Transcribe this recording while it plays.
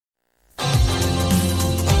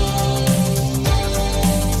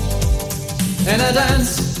in a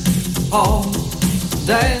dance hall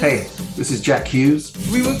dance. Hey, this is Jack Hughes.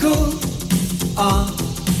 We were cool on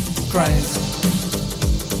craze.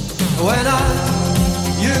 When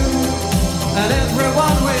you and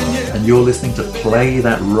everyone we knew. And you're listening to Play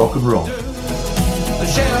That Rock and Roll.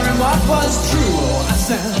 Sharing what was true, I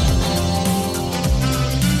said.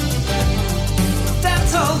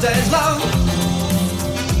 Dance all days long.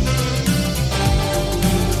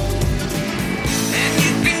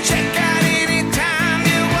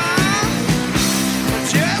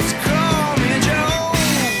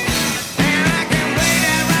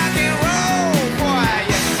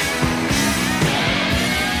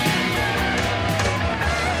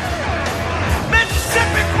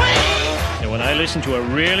 I listen to a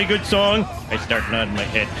really good song, I start nodding my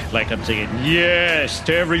head like I'm saying yes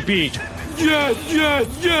to every beat. Yes, yes,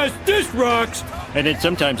 yes, this rocks. And then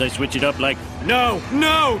sometimes I switch it up like, no,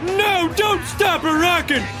 no, no, don't stop a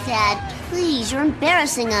rockin'. Dad, please, you're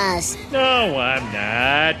embarrassing us. No, I'm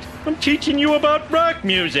not. I'm teaching you about rock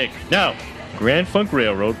music. Now, Grand Funk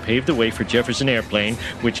Railroad paved the way for Jefferson Airplane,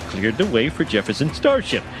 which cleared the way for Jefferson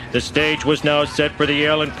Starship. The stage was now set for the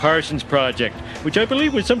Alan Parsons Project, which I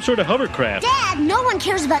believe was some sort of hovercraft. Dad, no one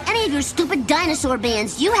cares about any of your stupid dinosaur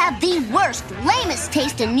bands. You have the worst, lamest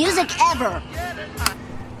taste in music ever.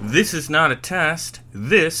 This is not a test.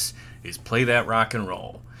 This is Play That Rock and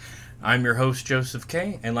Roll. I'm your host, Joseph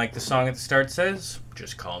K., and like the song at the start says,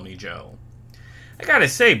 just call me Joe. I gotta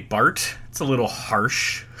say, Bart, it's a little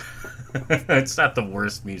harsh. It's not the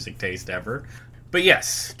worst music taste ever. But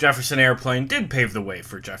yes, Jefferson Airplane did pave the way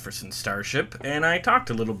for Jefferson Starship, and I talked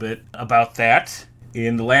a little bit about that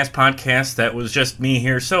in the last podcast that was just me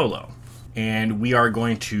here solo. And we are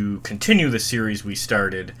going to continue the series we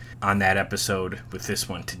started on that episode with this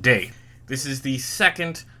one today. This is the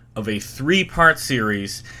second of a 3-part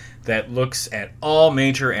series that looks at all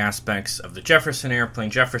major aspects of the Jefferson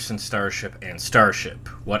Airplane, Jefferson Starship, and Starship,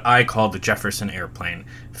 what I call the Jefferson Airplane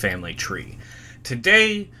family tree.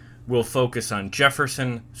 Today, we'll focus on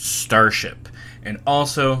Jefferson Starship, and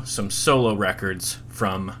also some solo records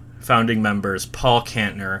from founding members Paul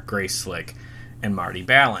Kantner, Grace Slick, and Marty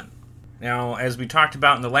Balin. Now, as we talked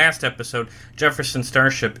about in the last episode, Jefferson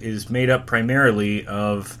Starship is made up primarily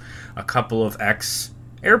of a couple of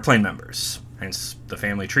ex-airplane members, hence the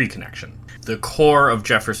family tree connection. The core of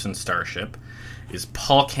Jefferson Starship is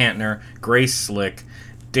Paul Kantner, Grace Slick,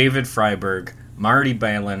 David Freiberg, Marty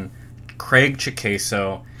Balin, Craig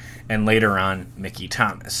Chicaso, and later on, Mickey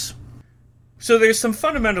Thomas. So there's some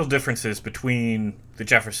fundamental differences between the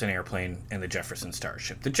Jefferson Airplane and the Jefferson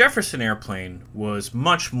Starship. The Jefferson Airplane was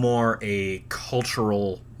much more a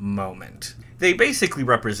cultural moment. They basically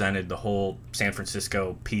represented the whole San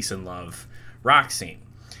Francisco peace and love rock scene.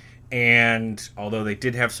 And although they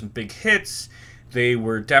did have some big hits, they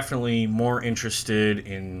were definitely more interested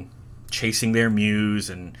in chasing their muse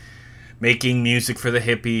and making music for the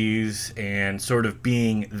hippies and sort of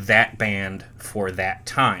being that band for that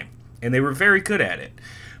time. And they were very good at it.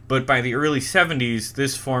 But by the early 70s,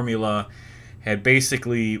 this formula had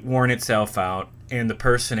basically worn itself out, and the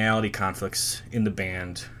personality conflicts in the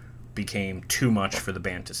band became too much for the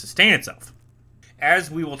band to sustain itself. As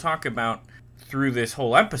we will talk about through this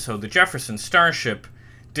whole episode, the Jefferson Starship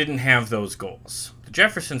didn't have those goals. The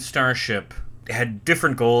Jefferson Starship had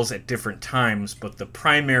different goals at different times, but the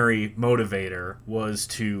primary motivator was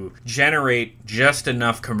to generate just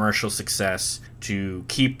enough commercial success to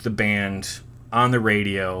keep the band on the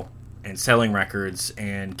radio and selling records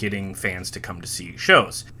and getting fans to come to see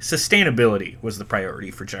shows. Sustainability was the priority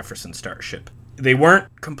for Jefferson Starship. They weren't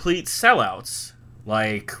complete sellouts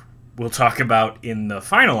like we'll talk about in the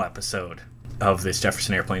final episode of this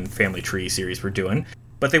Jefferson Airplane family tree series we're doing,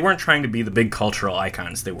 but they weren't trying to be the big cultural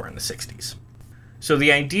icons they were in the 60s. So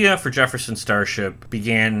the idea for Jefferson Starship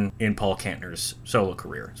began in Paul Kantner's solo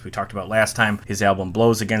career. As we talked about last time, his album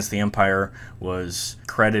Blows Against the Empire was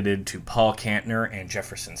credited to Paul Kantner and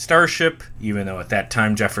Jefferson Starship, even though at that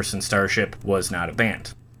time Jefferson Starship was not a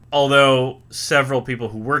band. Although several people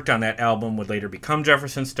who worked on that album would later become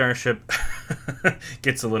Jefferson Starship,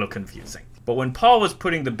 gets a little confusing. But when Paul was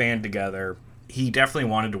putting the band together, he definitely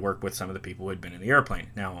wanted to work with some of the people who had been in the airplane.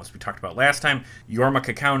 Now, as we talked about last time, Jorma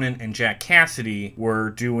Kaukonen and Jack Cassidy were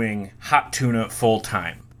doing Hot Tuna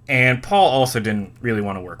full-time. And Paul also didn't really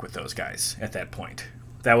want to work with those guys at that point.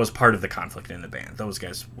 That was part of the conflict in the band. Those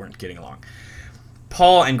guys weren't getting along.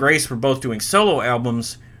 Paul and Grace were both doing solo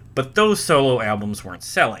albums, but those solo albums weren't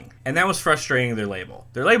selling. And that was frustrating their label.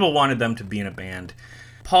 Their label wanted them to be in a band.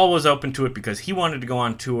 Paul was open to it because he wanted to go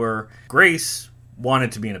on tour. Grace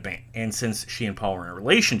wanted to be in a band. And since she and Paul were in a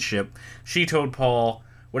relationship, she told Paul,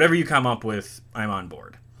 whatever you come up with, I'm on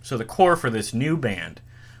board. So the core for this new band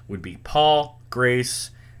would be Paul,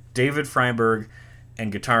 Grace, David Freiberg,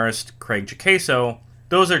 and guitarist Craig Giacaso.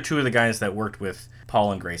 Those are two of the guys that worked with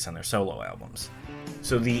Paul and Grace on their solo albums.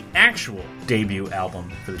 So the actual debut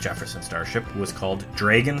album for the Jefferson Starship was called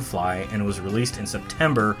Dragonfly, and it was released in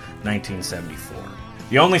September 1974.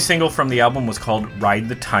 The only single from the album was called Ride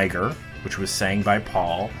the Tiger, which was sang by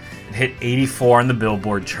Paul. It hit 84 on the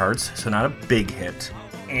Billboard charts, so not a big hit,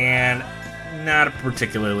 and not a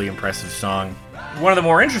particularly impressive song. One of the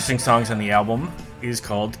more interesting songs on the album is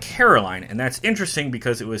called Caroline, and that's interesting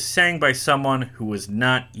because it was sang by someone who was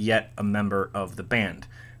not yet a member of the band.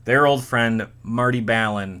 Their old friend Marty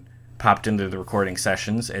Balin popped into the recording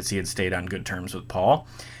sessions, as he had stayed on good terms with Paul,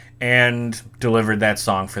 and delivered that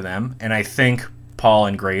song for them. And I think Paul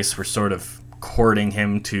and Grace were sort of courting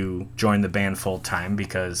him to join the band full time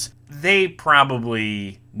because they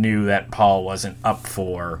probably knew that Paul wasn't up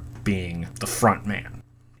for being the front man.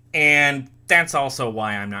 And that's also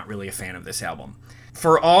why I'm not really a fan of this album.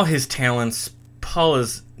 For all his talents, Paul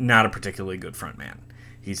is not a particularly good frontman.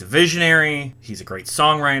 He's a visionary, he's a great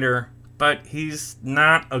songwriter, but he's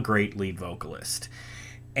not a great lead vocalist.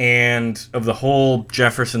 And of the whole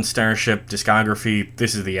Jefferson Starship discography,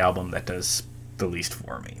 this is the album that does the least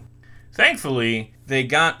for me. Thankfully, they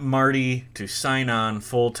got Marty to sign on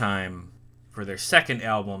full-time for their second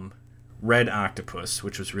album, Red Octopus,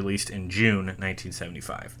 which was released in June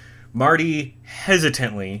 1975. Marty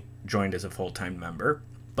hesitantly joined as a full-time member,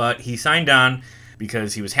 but he signed on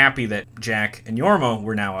because he was happy that Jack and Jorma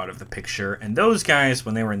were now out of the picture, and those guys,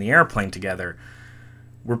 when they were in the airplane together,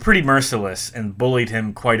 were pretty merciless and bullied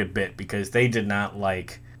him quite a bit because they did not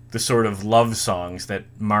like the sort of love songs that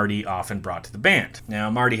Marty often brought to the band.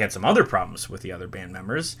 Now, Marty had some other problems with the other band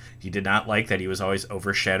members. He did not like that he was always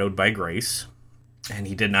overshadowed by Grace, and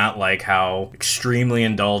he did not like how extremely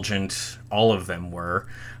indulgent all of them were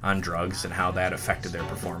on drugs and how that affected their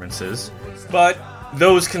performances. But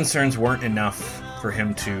those concerns weren't enough for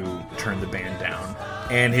him to turn the band down.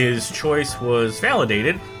 And his choice was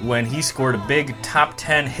validated when he scored a big top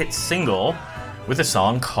 10 hit single with a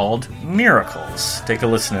song called Miracles. Take a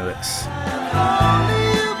listen to this.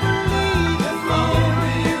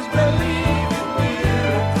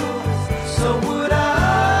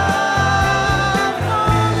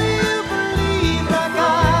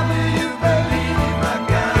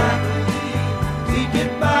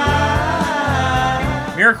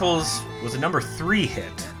 Miracles was a number 3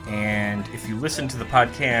 hit, and if you listen to the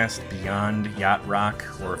podcast Beyond Yacht Rock,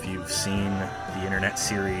 or if you've seen the internet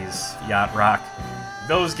series Yacht Rock,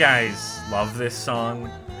 those guys love this song.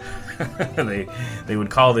 they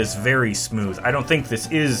would call this very smooth. I don't think this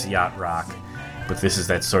is Yacht Rock, but this is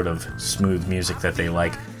that sort of smooth music that they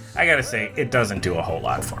like. I gotta say, it doesn't do a whole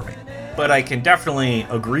lot for me. But I can definitely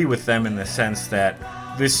agree with them in the sense that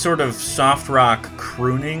this sort of soft rock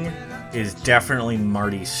crooning is definitely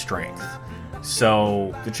Marty's strength.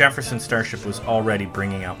 So the Jefferson Starship was already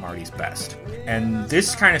bringing out Marty's best. And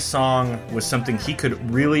this kind of song was something he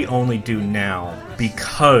could really only do now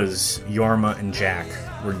because Jorma and Jack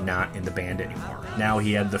were not in the band anymore. Now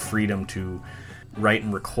he had the freedom to write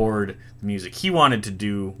and record the music he wanted to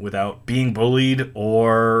do without being bullied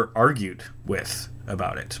or argued with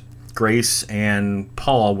about it. Grace and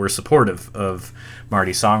Paul were supportive of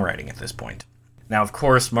Marty's songwriting at this point. Now, of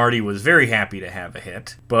course, Marty was very happy to have a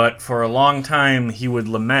hit, but for a long time he would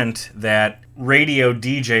lament that radio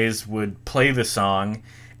DJs would play the song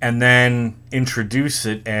and then introduce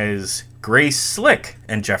it as Grace Slick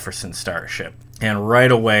and Jefferson Starship. And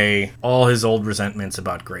right away, all his old resentments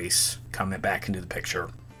about Grace come back into the picture.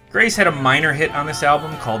 Grace had a minor hit on this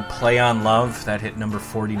album called Play on Love that hit number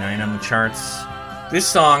 49 on the charts. This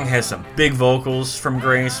song has some big vocals from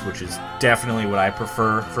Grace, which is definitely what I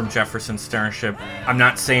prefer from Jefferson Starship. I'm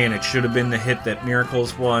not saying it should have been the hit that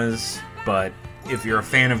Miracles was, but if you're a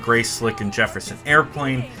fan of Grace Slick and Jefferson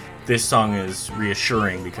Airplane, this song is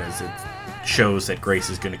reassuring because it shows that Grace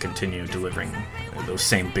is going to continue delivering those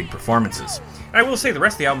same big performances. And I will say the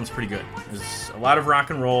rest of the album is pretty good. There's a lot of rock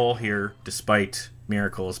and roll here, despite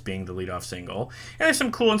Miracles being the lead-off single. And there's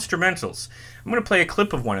some cool instrumentals. I'm going to play a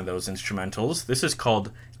clip of one of those instrumentals. This is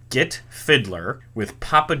called Get Fiddler with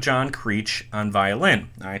Papa John Creech on violin.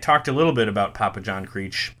 Now, I talked a little bit about Papa John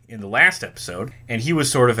Creech in the last episode, and he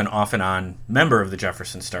was sort of an off-and-on member of the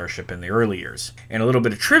Jefferson Starship in the early years. And a little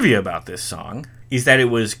bit of trivia about this song is that it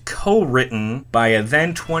was co-written by a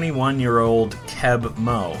then 21-year-old Keb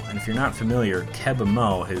Mo. And if you're not familiar, Keb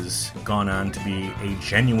Mo has gone on to be a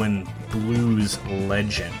genuine blues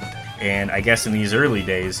legend. And I guess in these early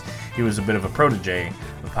days, he was a bit of a protege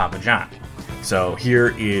of Papa John. So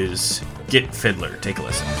here is Get Fiddler. Take a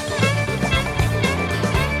listen.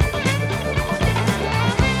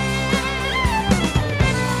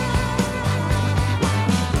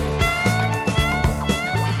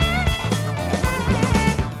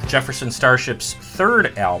 Jefferson Starship's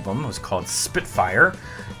third album was called Spitfire.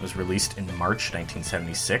 It was released in March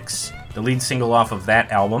 1976. The lead single off of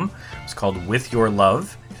that album was called With Your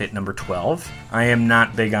Love. It hit number 12. I am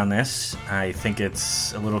not big on this. I think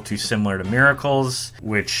it's a little too similar to Miracles,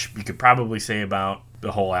 which you could probably say about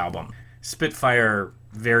the whole album. Spitfire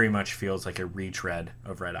very much feels like a retread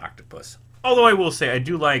of Red Octopus. Although I will say I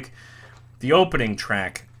do like the opening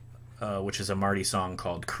track, which is a Marty song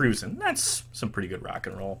called Cruisin'. That's some pretty good rock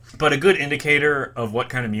and roll. But a good indicator of what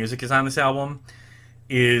kind of music is on this album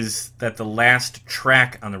is that the last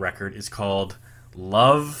track on the record is called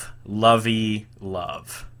Love, Lovey,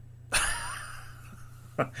 Love.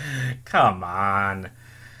 Come on.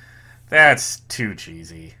 That's too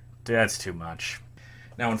cheesy. That's too much.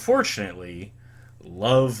 Now, unfortunately,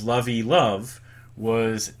 Love, Lovey, Love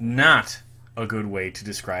was not a good way to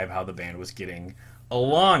describe how the band was getting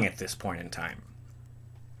along at this point in time.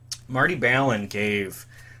 Marty Balin gave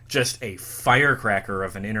just a firecracker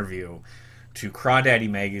of an interview to Crawdaddy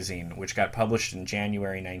magazine, which got published in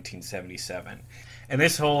January 1977. And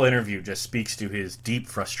this whole interview just speaks to his deep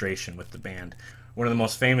frustration with the band. One of the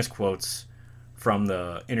most famous quotes from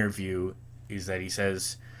the interview is that he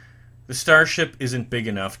says, "The Starship isn't big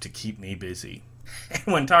enough to keep me busy." And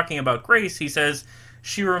when talking about Grace, he says,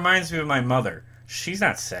 "She reminds me of my mother. She's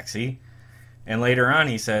not sexy." And later on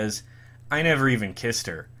he says, "I never even kissed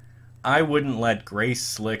her. I wouldn't let Grace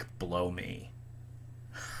Slick blow me."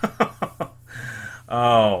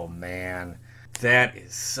 Oh, man. That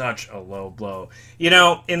is such a low blow. You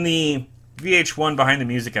know, in the VH1 Behind the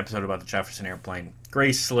Music episode about the Jefferson Airplane,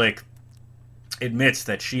 Grace Slick admits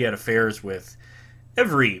that she had affairs with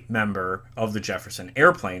every member of the Jefferson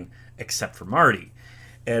Airplane except for Marty.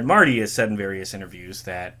 And Marty has said in various interviews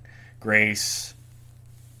that Grace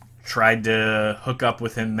tried to hook up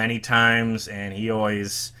with him many times, and he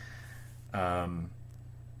always turned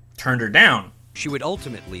her down. She would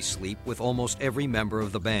ultimately sleep with almost every member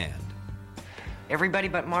of the band. Everybody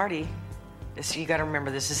but Marty. You gotta remember,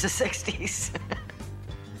 this is the 60s.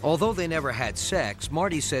 Although they never had sex,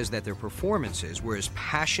 Marty says that their performances were as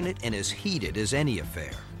passionate and as heated as any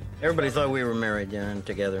affair. Everybody thought we were married, and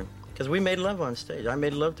together. Because we made love on stage. I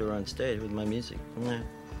made love to her on stage with my music.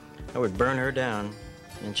 I would burn her down,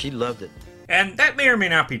 and she loved it. And that may or may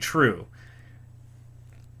not be true.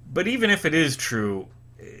 But even if it is true,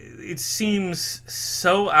 it seems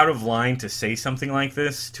so out of line to say something like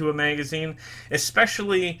this to a magazine,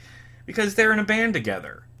 especially because they're in a band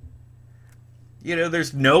together. You know,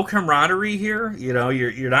 there's no camaraderie here. You know,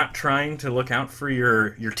 you're not trying to look out for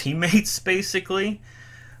your teammates, basically.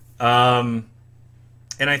 And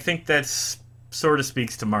I think that's sort of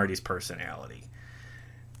speaks to Marty's personality.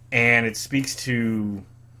 And it speaks to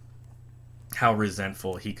how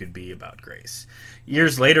resentful he could be about Grace.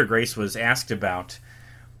 Years later, Grace was asked about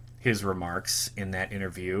his remarks in that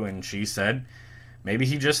interview, and she said, "Maybe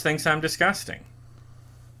he just thinks I'm disgusting."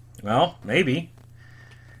 Well, maybe.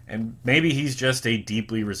 And maybe he's just a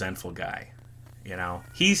deeply resentful guy. You know,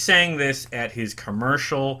 he's saying this at his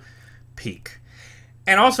commercial peak.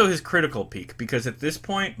 And also his critical peak, because at this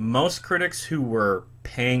point, most critics who were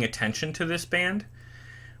paying attention to this band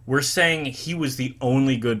were saying he was the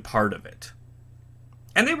only good part of it.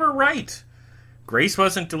 And they were right. Grace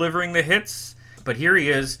wasn't delivering the hits, but here he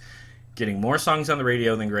is, getting more songs on the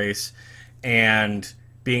radio than Grace, and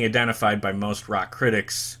being identified by most rock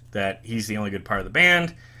critics that he's the only good part of the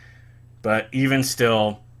band. But even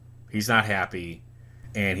still, he's not happy,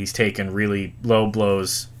 and he's taken really low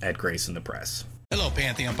blows at Grace in the press. Hello,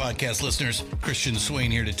 Pantheon Podcast listeners. Christian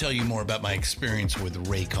Swain here to tell you more about my experience with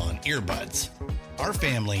Raycon earbuds. Our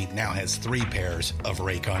family now has 3 pairs of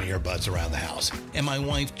Raycon earbuds around the house, and my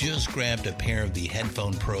wife just grabbed a pair of the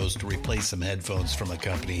Headphone Pros to replace some headphones from a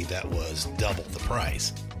company that was double the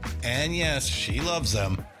price. And yes, she loves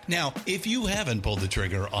them. Now, if you haven't pulled the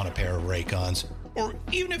trigger on a pair of Raycons, or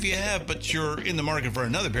even if you have, but you're in the market for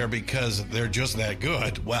another pair because they're just that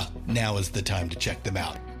good, well, now is the time to check them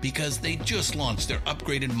out, because they just launched their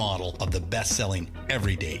upgraded model of the best-selling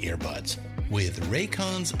everyday earbuds. With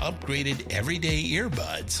Raycon's upgraded everyday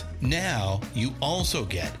earbuds, now you also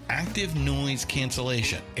get active noise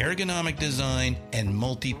cancellation, ergonomic design, and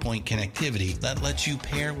multi-point connectivity that lets you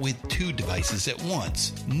pair with 2 devices at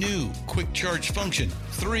once. New quick charge function,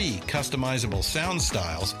 3 customizable sound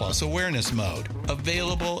styles, plus awareness mode.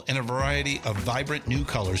 Available in a variety of vibrant new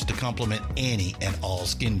colors to complement any and all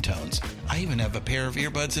skin tones. I even have a pair of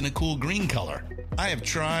earbuds in a cool green color. I have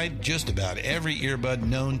tried just about every earbud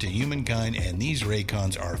known to humankind, and these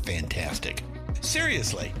Raycons are fantastic.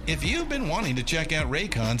 Seriously, if you've been wanting to check out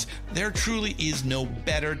Raycons, there truly is no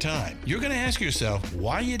better time. You're going to ask yourself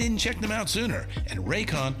why you didn't check them out sooner, and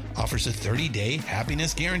Raycon offers a 30-day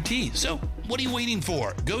happiness guarantee. So what are you waiting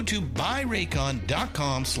for? Go to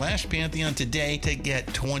buyraycon.com/Pantheon today to get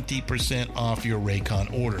 20% off your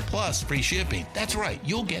Raycon order, plus free shipping. That's right,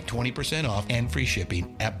 you'll get 20% off and free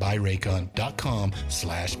shipping at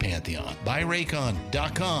buyraycon.com/Pantheon.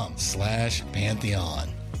 buyraycon.com/Pantheon.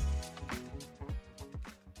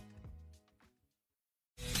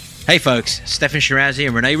 Hey folks, Stefan Shirazi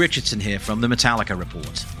and Renee Richardson here from the Metallica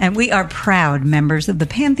Report. And we are proud members of the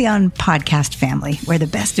Pantheon podcast family, where the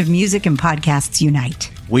best of music and podcasts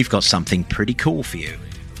unite. We've got something pretty cool for you.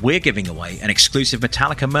 We're giving away an exclusive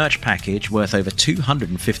Metallica merch package worth over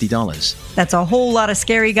 $250. That's a whole lot of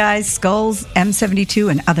Scary Guys, skulls,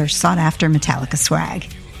 M72, and other sought-after Metallica swag.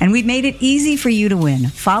 And we've made it easy for you to win.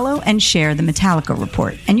 Follow and share the Metallica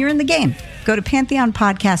Report, and you're in the game. Go to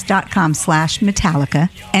pantheonpodcast.com/Metallica,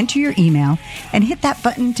 enter your email, and hit that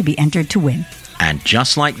button to be entered to win. And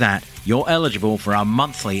just like that, you're eligible for our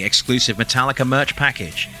monthly exclusive Metallica merch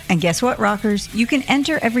package. And guess what, rockers? You can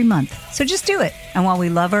enter every month, so just do it. And while we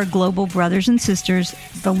love our global brothers and sisters,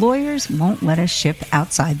 the lawyers won't let us ship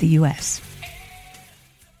outside the U.S.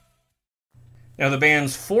 Now, the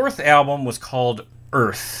band's fourth album was called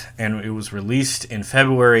Earth, and it was released in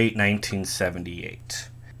February 1978.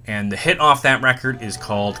 And the hit off that record is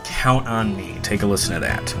called Count on Me. Take a listen to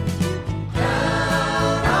that.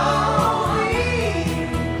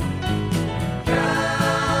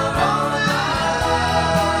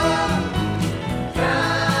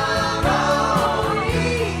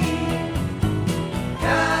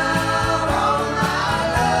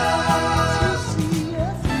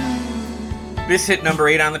 This hit number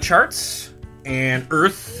 8 on the charts, and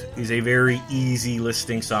Earth is a very easy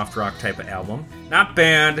listening soft rock type of album. Not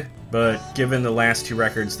bad, but given the last 2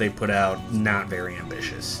 records they put out, not very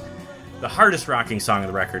ambitious. The hardest rocking song of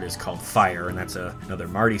the record is called Fire, and that's another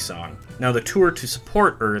Marty song. Now, the tour to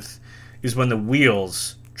support Earth is when the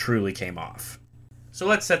wheels truly came off. So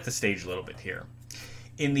let's set the stage a little bit here.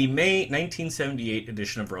 In the May 1978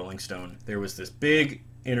 edition of Rolling Stone, there was this big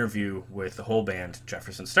interview with the whole band,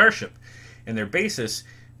 Jefferson Starship, and their bassist,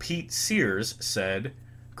 Pete Sears, said,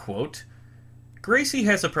 quote, "Gracie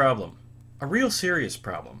has a problem, a real serious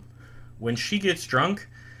problem. When she gets drunk,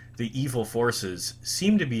 the evil forces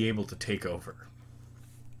seem to be able to take over."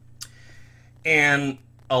 And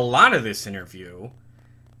a lot of this interview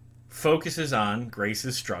focuses on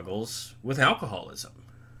Grace's struggles with alcoholism.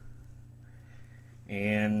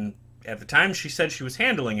 And at the time she said she was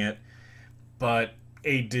handling it, but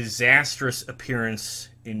a disastrous appearance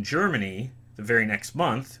in Germany the very next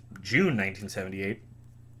month, June 1978,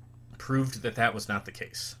 proved that that was not the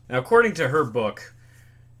case. Now, according to her book,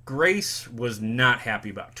 Grace was not happy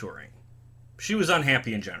about touring. She was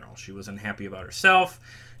unhappy in general. She was unhappy about herself.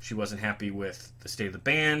 She wasn't happy with the state of the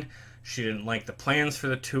band. She didn't like the plans for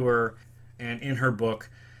the tour. And in her book,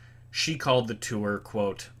 she called the tour,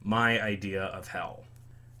 quote, "my idea of hell."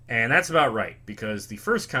 And that's about right, because the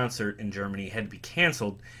first concert in Germany had to be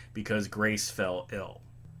canceled because Grace fell ill.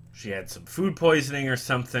 She had some food poisoning or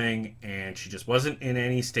something, and she just wasn't in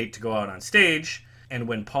any state to go out on stage. And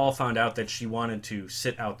when Paul found out that she wanted to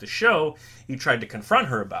sit out the show, he tried to confront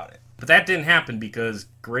her about it. But that didn't happen because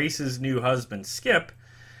Grace's new husband, Skip,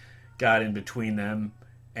 got in between them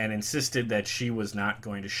and insisted that she was not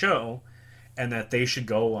going to show and that they should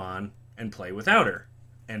go on and play without her.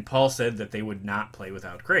 And Paul said that they would not play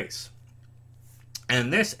without Grace.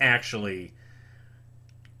 And this actually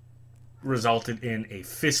resulted in a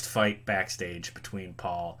fist fight backstage between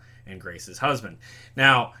Paul and Grace's husband.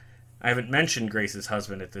 Now, I haven't mentioned Grace's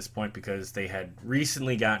husband at this point because they had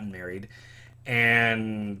recently gotten married,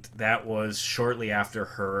 and that was shortly after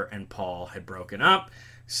her and Paul had broken up.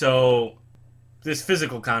 So this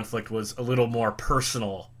physical conflict was a little more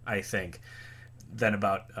personal, I think, than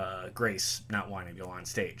about Grace not wanting to go on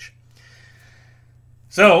stage.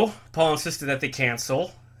 So Paul insisted that they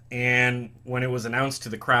cancel, and when it was announced to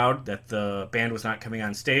the crowd that the band was not coming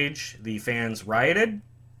on stage, the fans rioted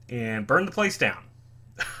and burned the place down,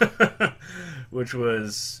 which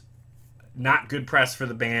was not good press for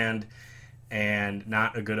the band and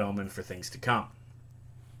not a good omen for things to come.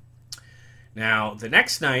 Now, the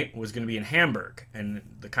next night was going to be in Hamburg, and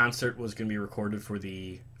the concert was going to be recorded for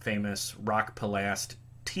the famous Rock Palast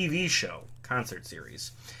TV show concert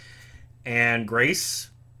series. And Grace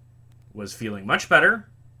was feeling much better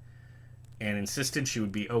and insisted she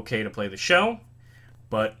would be okay to play the show.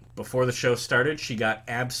 But before the show started, she got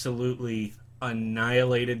absolutely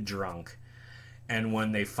annihilated drunk. And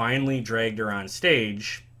when they finally dragged her on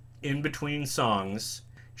stage, in between songs,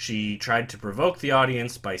 she tried to provoke the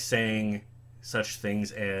audience by saying such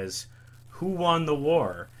things as, "Who won the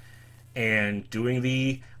war?" and doing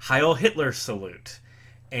the Heil Hitler salute,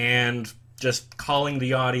 and just calling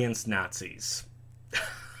the audience Nazis.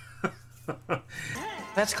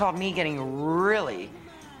 That's called me getting really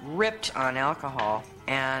ripped on alcohol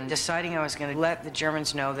and deciding I was going to let the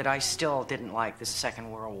Germans know that I still didn't like the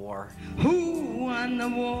Second World War. Who won the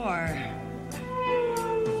war?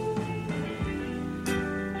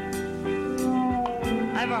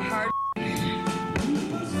 I have a hard...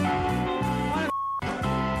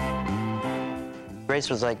 Grace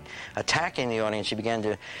was like attacking the audience. She began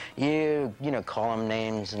to, call them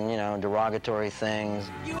names and, derogatory things.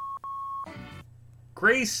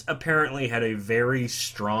 Grace apparently had a very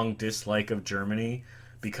strong dislike of Germany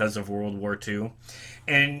because of World War II.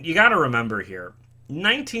 And you gotta remember here,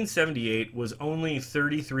 1978 was only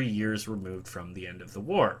 33 years removed from the end of the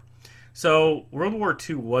war. So World War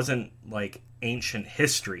II wasn't like ancient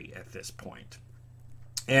history at this point.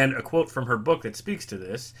 And a quote from her book that speaks to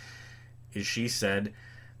this is she said,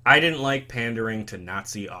 "I didn't like pandering to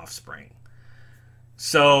Nazi offspring."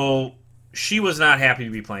 So she was not happy to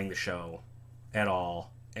be playing the show at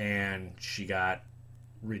all, and she got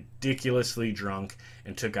ridiculously drunk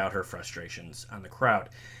and took out her frustrations on the crowd.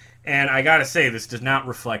 And I gotta say, this does not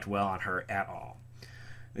reflect well on her at all.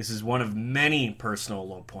 This is one of many personal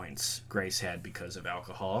low points Grace had because of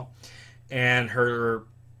alcohol. And her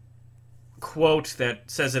quote that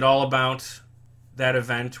says it all about that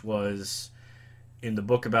event was in the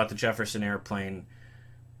book about the Jefferson airplane.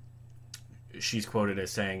 She's quoted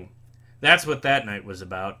as saying, "That's what that night was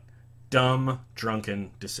about. Dumb,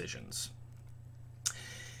 drunken decisions."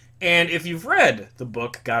 And if you've read the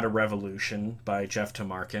book Got a Revolution by Jeff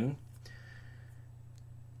Tamarkin,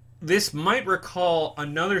 this might recall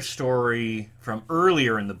another story from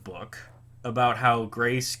earlier in the book about how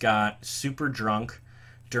Grace got super drunk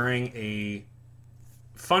during a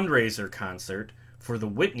fundraiser concert for the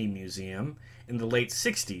Whitney Museum in the late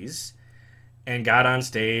 60s and got on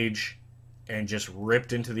stage and just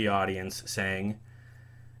ripped into the audience saying,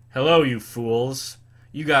 "Hello, you fools.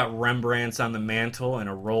 You got Rembrandts on the mantle and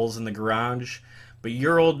a Rolls in the garage, but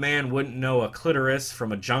your old man wouldn't know a clitoris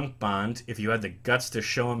from a junk bond if you had the guts to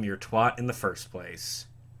show him your twat in the first place."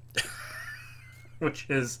 Which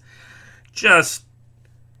is just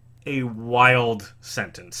a wild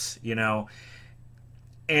sentence,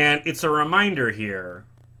 And it's a reminder here,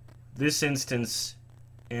 this instance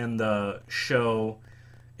in the show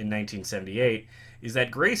in 1978, is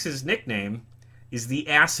that Grace's nickname is the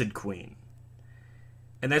Acid Queen.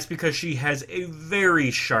 And that's because she has a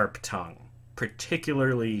very sharp tongue,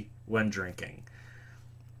 particularly when drinking.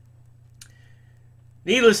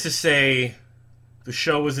 Needless to say, the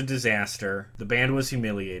show was a disaster, the band was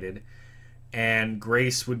humiliated, and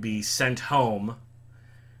Grace would be sent home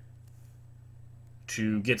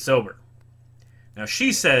to get sober. Now,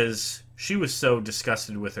 she says she was so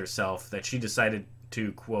disgusted with herself that she decided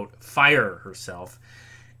to, quote, fire herself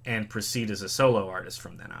and proceed as a solo artist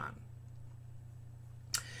from then on.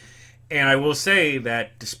 And I will say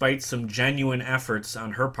that despite some genuine efforts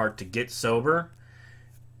on her part to get sober,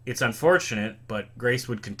 it's unfortunate, but Grace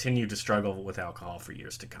would continue to struggle with alcohol for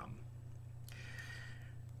years to come.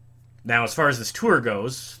 Now, as far as this tour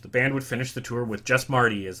goes, the band would finish the tour with just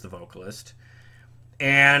Marty as the vocalist.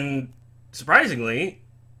 And surprisingly,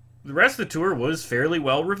 the rest of the tour was fairly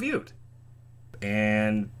well reviewed.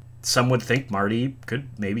 And some would think Marty could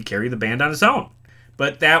maybe carry the band on his own.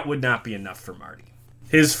 But that would not be enough for Marty.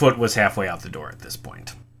 His foot was halfway out the door at this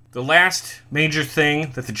point. The last major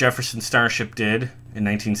thing that the Jefferson Starship did in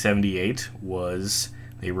 1978 was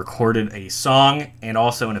they recorded a song and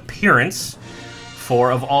also an appearance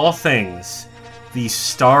for, of all things, the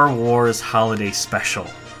Star Wars Holiday Special,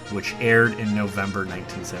 which aired in November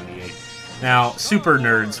 1978. Now, super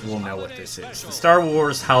nerds will know what this is. The Star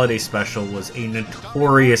Wars Holiday Special was a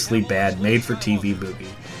notoriously bad made-for-TV movie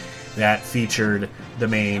that featured the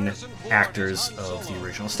main actors of the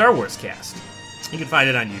original Star Wars cast. You can find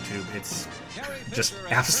it on YouTube. It's just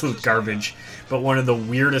absolute garbage. But one of the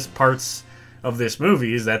weirdest parts of this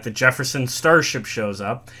movie is that the Jefferson Starship shows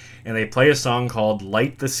up, and they play a song called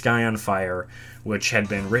Light the Sky on Fire, which had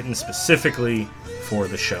been written specifically for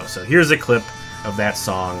the show. So here's a clip of that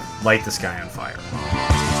song, Light the Sky on Fire.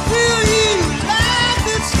 Will you light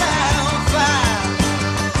the sky on fire?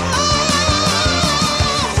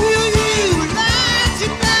 Oh, will you light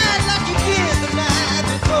your night like you did the night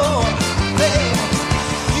before? Baby,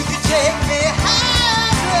 you can take me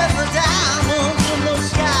higher than the diamonds in the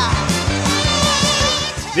sky.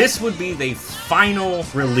 This would be the final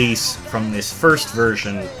release from this first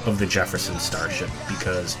version of the Jefferson Starship,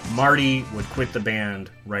 because Marty would quit the band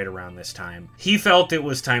right around this time. He felt it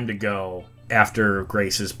was time to go after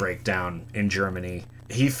Grace's breakdown in Germany.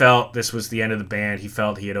 He felt this was the end of the band. He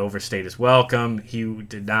felt he had overstayed his welcome. He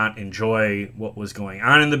did not enjoy what was going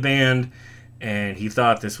on in the band, and he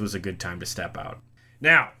thought this was a good time to step out.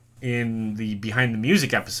 Now, in the Behind the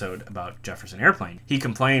Music episode about Jefferson Airplane, he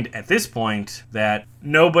complained at this point that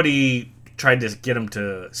nobody tried to get him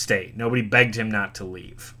to stay. Nobody begged him not to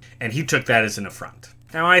leave. And he took that as an affront.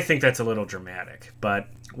 Now, I think that's a little dramatic, but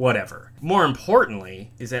whatever. More importantly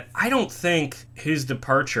is that I don't think his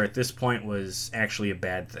departure at this point was actually a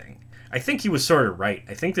bad thing. I think he was sort of right.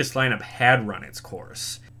 I think this lineup had run its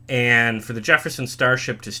course. And for the Jefferson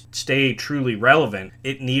Starship to stay truly relevant,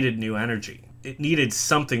 it needed new energy. It needed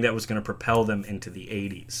something that was going to propel them into the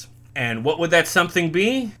 80s. And what would that something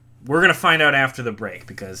be? We're going to find out after the break,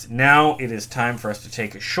 because now it is time for us to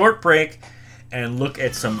take a short break and look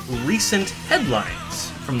at some recent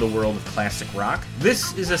headlines from the world of classic rock.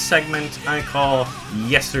 This is a segment I call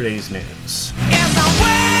Yesterday's News.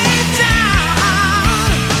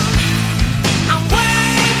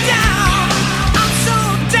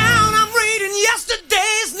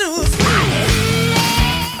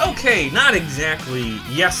 Okay, not exactly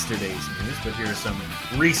yesterday's news, but here are some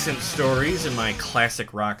recent stories in my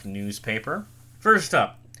classic rock newspaper. First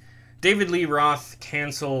up, David Lee Roth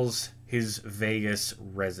cancels his Vegas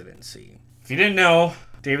residency. If you didn't know,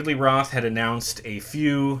 David Lee Roth had announced a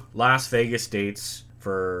few Las Vegas dates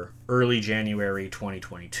for early January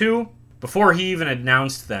 2022. Before he even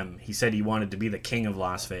announced them, he said he wanted to be the king of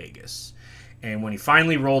Las Vegas. And when he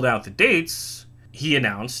finally rolled out the dates, he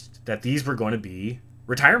announced that these were going to be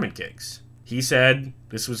retirement gigs. He said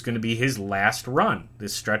this was going to be his last run,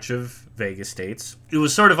 this stretch of Vegas dates. It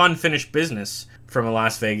was sort of unfinished business from a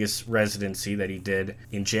Las Vegas residency that he did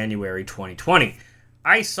in January 2020.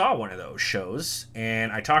 I saw one of those shows,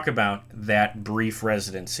 and I talk about that brief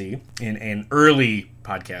residency in an early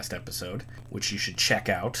podcast episode, which you should check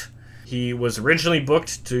out. He was originally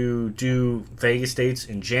booked to do Vegas dates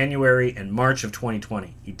in January and March of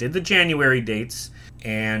 2020. He did the January dates,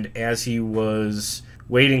 and as he was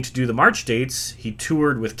waiting to do the March dates, he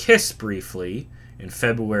toured with Kiss briefly in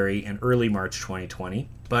February and early March 2020.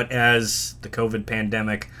 But as the COVID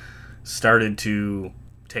pandemic started to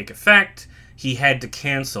take effect, he had to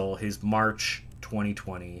cancel his March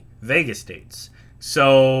 2020 Vegas dates.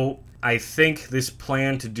 So I think this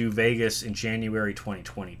plan to do Vegas in January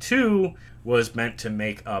 2022 was meant to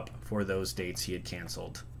make up for those dates he had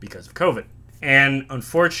canceled because of COVID. And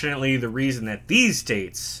unfortunately, the reason that these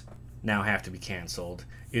dates now have to be canceled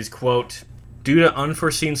is, quote, due to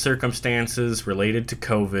unforeseen circumstances related to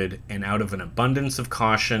COVID and out of an abundance of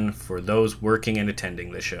caution for those working and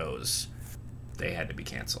attending the shows, they had to be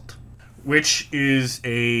canceled. Which is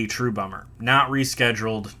a true bummer. Not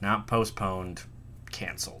rescheduled, not postponed,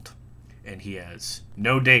 canceled. And he has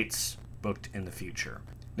no dates booked in the future.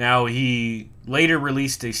 Now, he later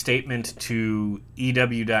released a statement to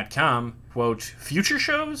EW.com, quote, future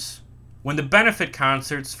shows? When the benefit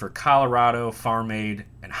concerts for Colorado, Farm Aid,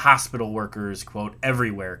 and hospital workers, quote,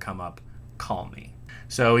 everywhere come up, call me.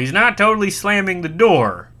 So he's not totally slamming the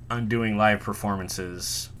door on doing live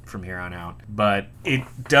performances from here on out, but it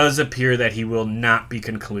does appear that he will not be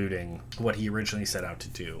concluding what he originally set out to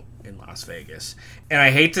do in Las Vegas. And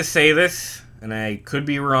I hate to say this, and I could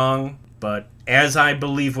be wrong, but as I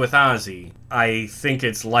believe with Ozzy, I think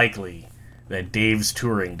it's likely that Dave's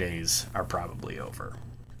touring days are probably over.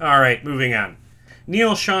 Alright, moving on.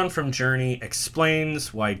 Neil Schon from Journey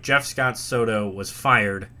explains why Jeff Scott Soto was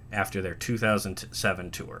fired after their 2007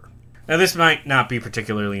 tour. Now, this might not be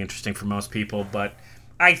particularly interesting for most people, but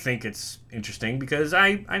I think it's interesting because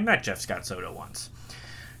I met Jeff Scott Soto once.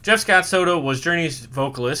 Jeff Scott Soto was Journey's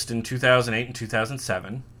vocalist in 2008 and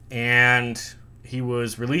 2007, and he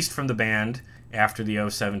was released from the band after the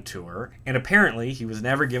 2007 tour, and apparently he was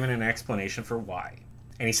never given an explanation for why.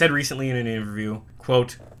 And he said recently in an interview,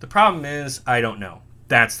 quote, the problem is, I don't know.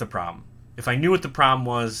 That's the problem. If I knew what the problem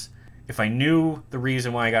was, if I knew the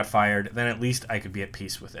reason why I got fired, then at least I could be at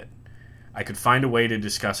peace with it. I could find a way to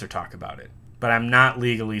discuss or talk about it. But I'm not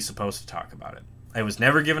legally supposed to talk about it. I was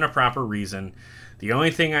never given a proper reason. The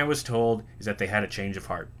only thing I was told is that they had a change of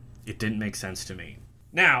heart. It didn't make sense to me.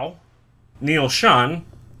 Now, Neil Schon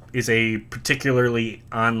is a particularly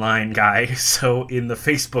online guy, so in the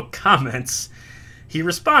Facebook comments, he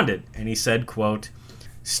responded, and he said, quote,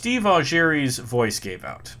 Steve Algieri's voice gave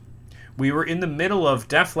out. We were in the middle of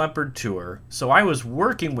Def Leppard tour, so I was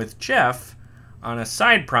working with Jeff on a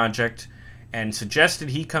side project and suggested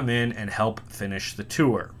he come in and help finish the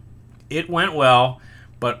tour. It went well,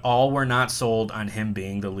 but all were not sold on him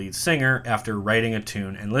being the lead singer after writing a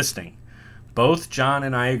tune and listening. Both John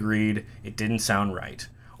and I agreed it didn't sound right,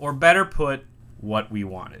 or better put, what we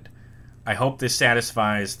wanted. I hope this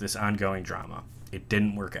satisfies this ongoing drama. It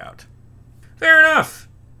didn't work out. Fair enough.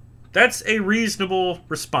 That's a reasonable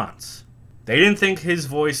response. They didn't think his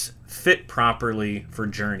voice fit properly for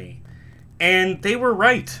Journey. And they were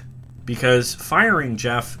right, because firing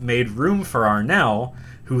Jeff made room for Arnell,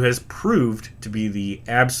 who has proved to be the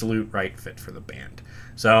absolute right fit for the band.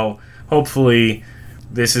 So hopefully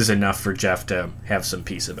this is enough for Jeff to have some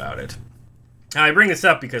peace about it. Now, I bring this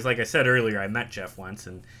up because, like I said earlier, I met Jeff once,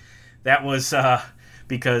 and that was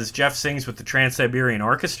because Jeff sings with the Trans-Siberian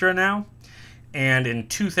Orchestra now. And in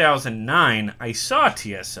 2009, I saw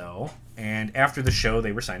TSO, and after the show,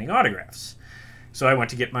 they were signing autographs. So I went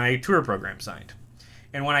to get my tour program signed.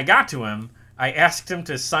 And when I got to him, I asked him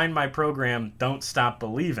to sign my program, Don't Stop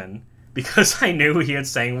Believin', because I knew he had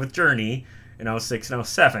sang with Journey in 06 and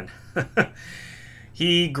 07.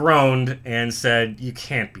 He groaned and said, "You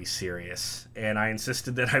can't be serious." And I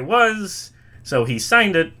insisted that I was, so he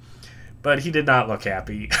signed it, but he did not look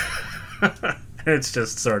happy. It's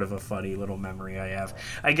just sort of a funny little memory I have.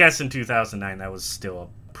 I guess in 2009 that was still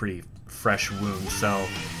a pretty fresh wound, so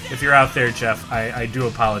if you're out there, Jeff, I do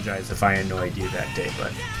apologize if I annoyed you that day,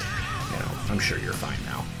 but I'm sure you're fine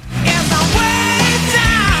now.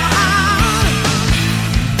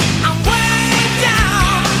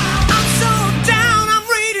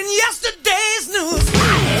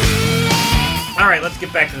 Alright, let's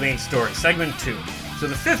get back to the main story. Segment 2. So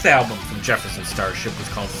the fifth album from Jefferson Starship was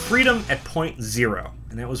called Freedom at Point Zero,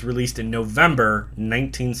 and that was released in November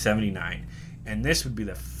 1979. And this would be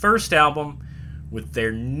the first album with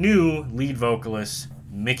their new lead vocalist,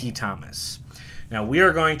 Mickey Thomas. Now, we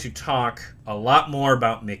are going to talk a lot more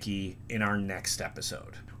about Mickey in our next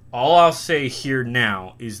episode. All I'll say here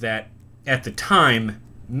now is that at the time,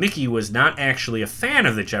 Mickey was not actually a fan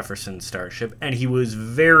of the Jefferson Starship, and he was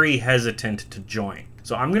very hesitant to join.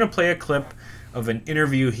 So I'm going to play a clip of an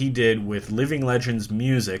interview he did with Living Legends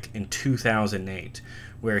Music in 2008,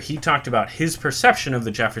 where he talked about his perception of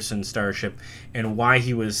the Jefferson Starship and why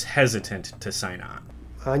he was hesitant to sign on.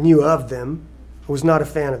 I knew of them. I was not a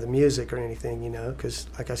fan of the music or anything, because,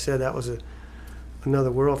 like I said, that was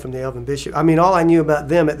another world from the Elvin Bishop. I mean, all I knew about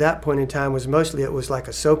them at that point in time was mostly it was like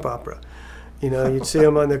a soap opera. You'd see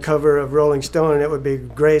them on the cover of Rolling Stone, and it would be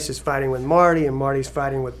Grace is fighting with Marty, and Marty's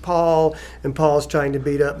fighting with Paul, and Paul's trying to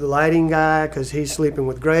beat up the lighting guy because he's sleeping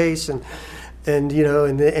with Grace, and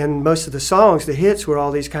most of the songs, the hits, were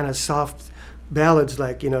all these kind of soft ballads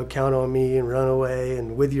like Count on Me and Run Away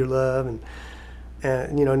and With Your Love, and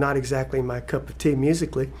not exactly my cup of tea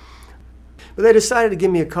musically. But they decided to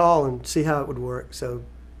give me a call and see how it would work. So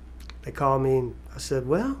they called me, and I said,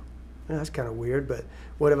 well, that's kind of weird, but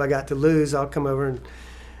what have I got to lose? I'll come over. And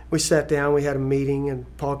we sat down, we had a meeting in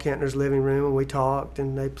Paul Kantner's living room, and we talked,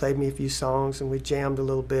 and they played me a few songs, and we jammed a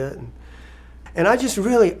little bit. And I just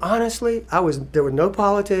really, honestly, there were no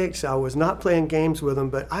politics. I was not playing games with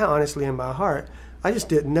them, but I honestly, in my heart, I just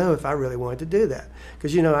didn't know if I really wanted to do that.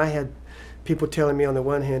 Because, I had people telling me on the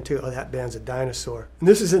one hand, too, oh, that band's a dinosaur. And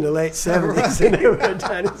this is in the late 70s, and they were a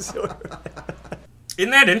dinosaur.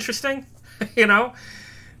 Isn't that interesting?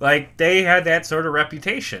 Like, they had that sort of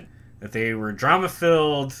reputation, that they were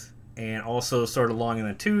drama-filled and also sort of long in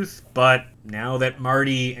the tooth, but now that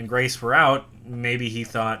Marty and Grace were out, maybe he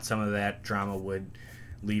thought some of that drama would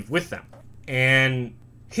leave with them. And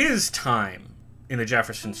his time in the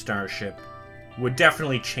Jefferson Starship would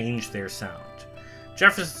definitely change their sound.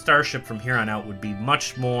 Jefferson Starship from here on out would be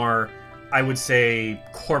much more, I would say,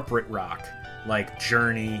 corporate rock, like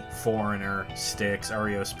Journey, Foreigner, Styx,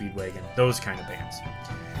 REO Speedwagon, those kind of bands.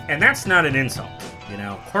 And that's not an insult,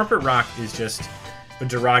 Corporate rock is just a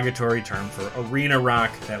derogatory term for arena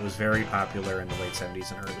rock that was very popular in the late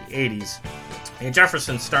 70s and early 80s. And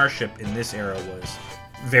Jefferson Starship in this era was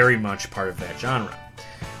very much part of that genre.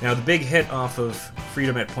 Now, the big hit off of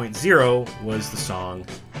Freedom at Point Zero was the song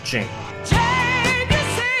Jane.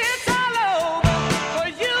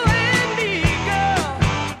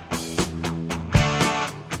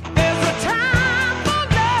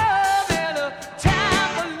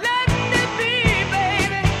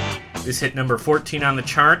 This hit number 14 on the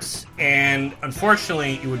charts, and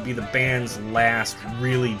unfortunately it would be the band's last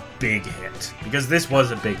really big hit, because this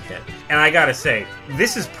was a big hit. And I gotta say,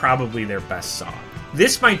 this is probably their best song.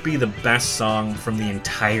 This might be the best song from the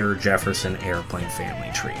entire Jefferson Airplane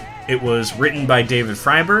family tree. It was written by David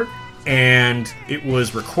Freiberg, And it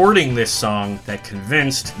was recording this song that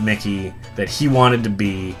convinced Mickey that he wanted to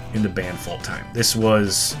be in the band full-time. This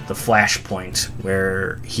was the flashpoint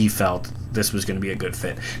where he felt this was going to be a good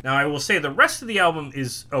fit. Now, I will say the rest of the album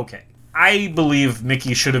is okay. I believe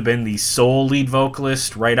Mickey should have been the sole lead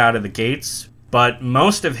vocalist right out of the gates, but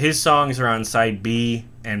most of his songs are on side B,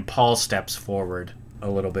 and Paul steps forward a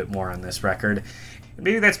little bit more on this record.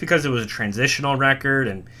 Maybe that's because it was a transitional record,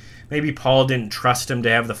 and maybe Paul didn't trust him to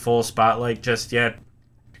have the full spotlight just yet.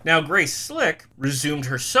 Now, Grace Slick resumed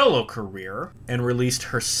her solo career and released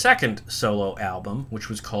her second solo album, which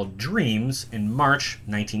was called Dreams, in March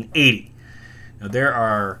 1980. Now, there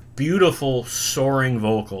are beautiful, soaring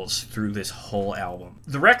vocals through this whole album.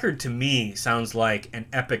 The record, to me, sounds like an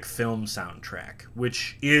epic film soundtrack,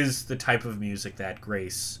 which is the type of music that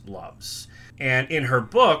Grace loves. And in her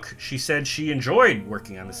book, she said she enjoyed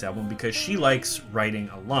working on this album because she likes writing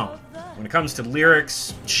alone. When it comes to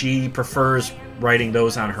lyrics, she prefers writing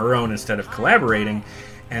those on her own instead of collaborating,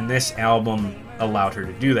 and this album allowed her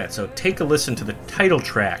to do that. So take a listen to the title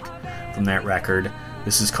track from that record.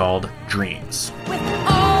 This is called Dreams. With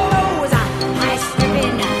all those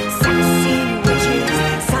high-stripping, sexy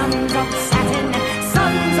witches, sons of satin,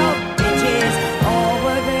 sons of bitches, all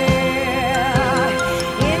were there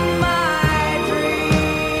in my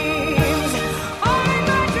dreams, all in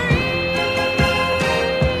my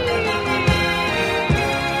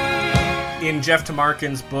dreams. In Jeff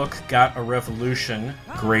Tamarkin's book, Got a Revolution,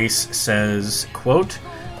 Grace says, quote,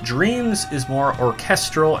 "Dreams is more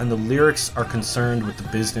orchestral, and the lyrics are concerned with the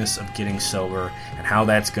business of getting sober and how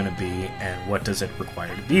that's going to be and what does it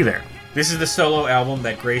require to be there." This is the solo album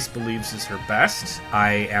that Grace believes is her best.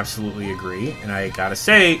 I absolutely agree, and I gotta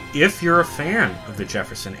say, if you're a fan of the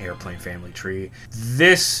Jefferson Airplane family tree,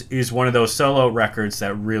 this is one of those solo records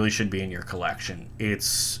that really should be in your collection.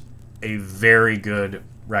 It's a very good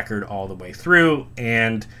record all the way through,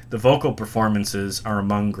 and the vocal performances are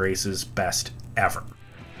among Grace's best ever.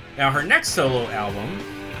 Now, her next solo album,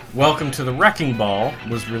 Welcome to the Wrecking Ball,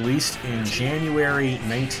 was released in January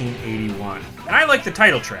 1981. And I like the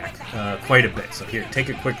title track quite a bit, so here, take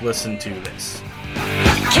a quick listen to this.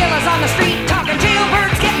 Killers on the street talking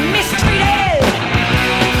jailbirds getting mistreated.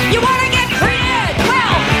 You want to get treated?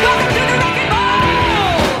 Well, welcome to the wrecking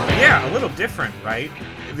ball! Yeah, a little different, right?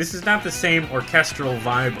 This is not the same orchestral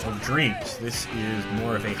vibe of Dreams. This is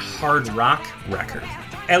more of a hard rock record.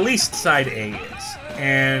 At least side A is.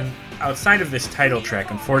 And outside of this title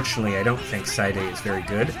track, unfortunately, I don't think side A is very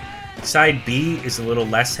good. Side B is a little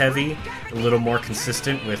less heavy, a little more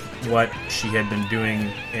consistent with what she had been doing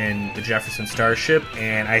in the Jefferson Starship,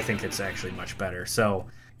 and I think it's actually much better. So,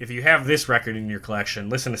 if you have this record in your collection,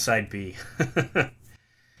 listen to side B.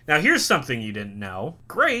 Now, here's something you didn't know.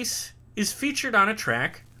 Grace is featured on a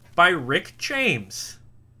track by Rick James.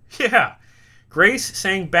 Yeah. Grace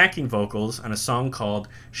sang backing vocals on a song called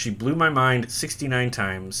She Blew My Mind 69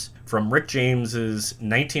 Times from Rick James's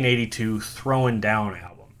 1982 Throwin' Down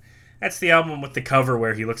album. That's the album with the cover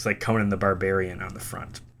where he looks like Conan the Barbarian on the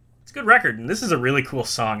front. It's a good record, and this is a really cool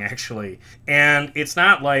song, actually. And it's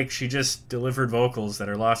not like she just delivered vocals that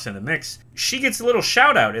are lost in the mix. She gets a little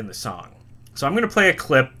shout-out in the song. So I'm going to play a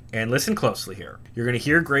clip, and listen closely here. You're going to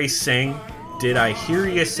hear Grace sing, "Did I hear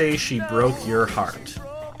you say she broke your heart?"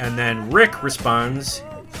 And then Rick responds,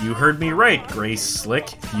 "You heard me right, Grace Slick.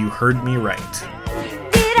 You heard me right."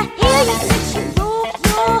 Did I hear you say she broke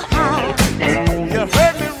your heart? You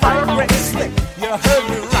heard me right, Grace Slick. You heard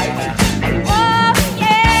me right. Oh,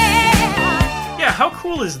 yeah. Yeah, how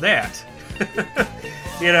cool is that?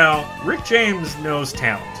 You know, Rick James knows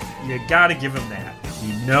talent. You gotta give him that.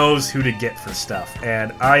 He knows who to get for stuff,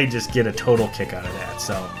 and I just get a total kick out of that.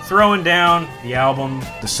 So, Throwing Down, the album,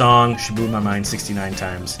 the song, She Blew My Mind 69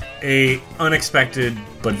 Times. A unexpected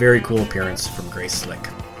but very cool appearance from Grace Slick.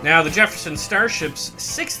 Now, the Jefferson Starship's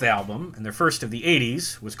sixth album, and their first of the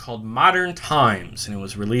 80s, was called Modern Times, and it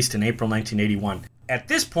was released in April 1981. At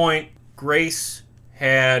this point, Grace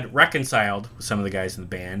had reconciled with some of the guys in the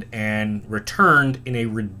band and returned in a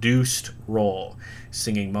reduced role,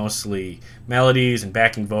 singing mostly melodies and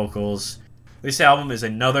backing vocals. This album is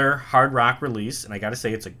another hard rock release, and I gotta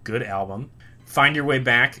say it's a good album. Find Your Way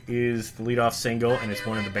Back is the lead-off single, and it's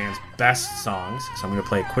one of the band's best songs, so I'm gonna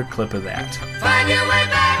play a quick clip of that. Find your way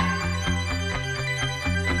back.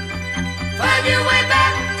 Find your way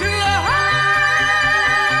back to the heart.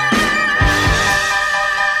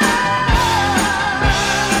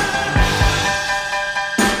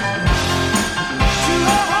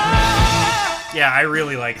 Yeah, I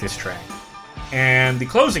really like this track. And the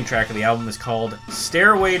closing track of the album is called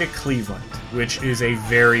Stairway to Cleveland, which is a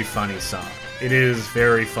very funny song. It is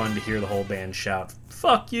very fun to hear the whole band shout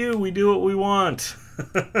fuck you, we do what we want.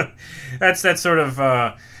 That's that sort of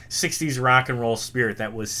 60s rock and roll spirit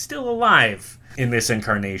that was still alive in this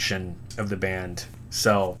incarnation of the band.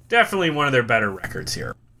 So definitely one of their better records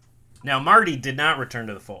here. Now, Marty did not return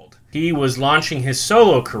to the fold. He was launching his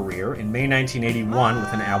solo career in May 1981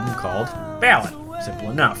 with an album called Ballin', simple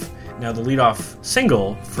enough. Now, the lead-off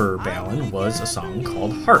single for Ballin' was a song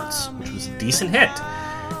called Hearts, which was a decent hit.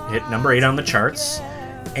 It hit number 8 on the charts.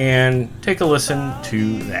 And take a listen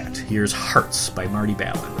to that. Here's Hearts by Marty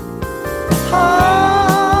Ballin'.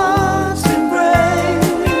 Hearts can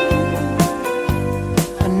break,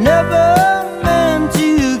 and never meant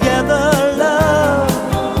together.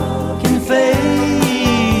 Love can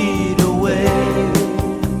fade away.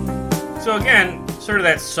 So again, sort of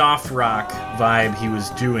that soft rock vibe he was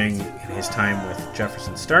doing in his time with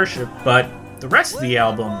Jefferson Starship, but the rest of the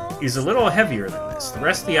album is a little heavier than this. The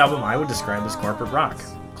rest of the album I would describe as corporate rock,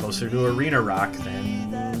 closer to arena rock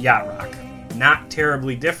than yacht rock. Not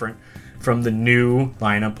terribly different from the new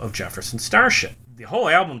lineup of Jefferson Starship. The whole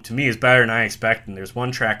album to me is better than I expected, and there's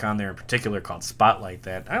one track on there in particular called Spotlight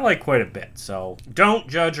that I like quite a bit. So don't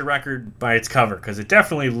judge a record by its cover, because it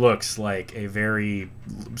definitely looks like a very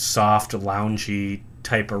soft, loungy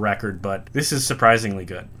type of record, but this is surprisingly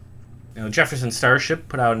good. Now, Jefferson Starship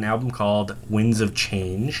put out an album called Winds of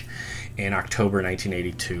Change in October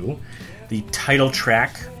 1982. The title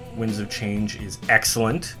track, Winds of Change, is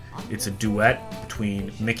excellent. It's a duet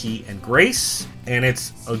between Mickey and Grace, and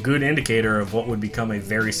it's a good indicator of what would become a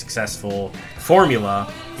very successful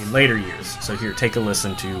formula in later years. So here, take a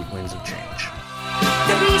listen to Winds of Change.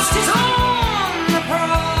 The beast is on the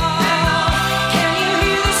prowl. Can you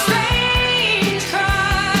hear the strange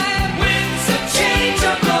cry? Winds of change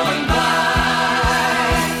are blowing by.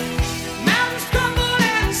 Mountains crumble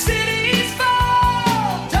and cities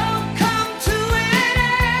fall. Don't come to an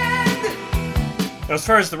end. As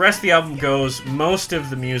far as the rest of the album goes, most of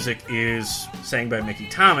the music is sang by Mickey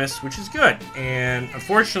Thomas, which is good. And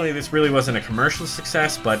unfortunately, this really wasn't a commercial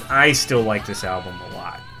success, but I still like this album a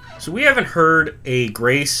lot. So we haven't heard a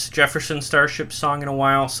Grace Jefferson Starship song in a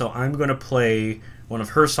while, so I'm going to play one of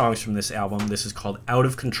her songs from this album. This is called Out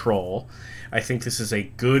of Control. I think this is a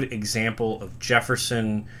good example of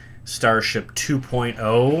Jefferson Starship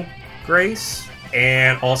 2.0 Grace.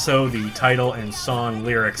 And also the title and song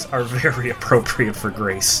lyrics are very appropriate for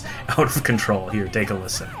Grace. Out of Control. Here, take a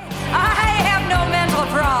listen. I have no mental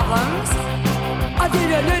problems. I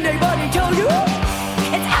didn't anybody tell you?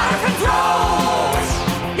 It's out of control.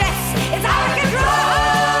 Yes, it's out of control.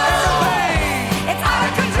 It's out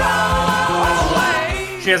of control.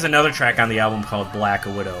 She has another track on the album called Black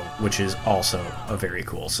a Widow, which is also a very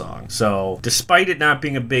cool song. So, despite it not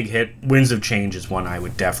being a big hit, Winds of Change is one I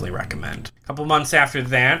would definitely recommend. A couple months after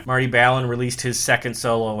that, Marty Ballin released his second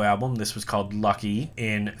solo album. This was called Lucky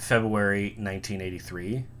in February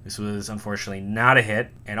 1983. This was unfortunately not a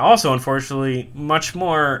hit, and also unfortunately much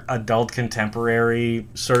more adult contemporary,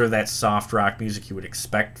 sort of that soft rock music you would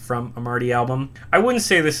expect from a Marty album. I wouldn't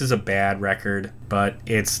say this is a bad record, but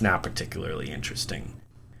it's not particularly interesting.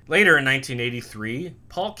 Later in 1983,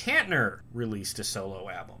 Paul Kantner released a solo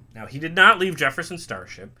album. Now, he did not leave Jefferson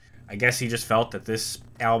Starship. I guess he just felt that this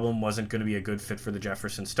album wasn't going to be a good fit for the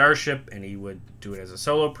Jefferson Starship, and he would do it as a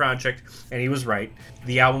solo project, and he was right.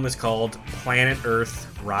 The album is called Planet Earth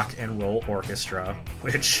Rock and Roll Orchestra,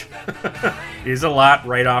 which is a lot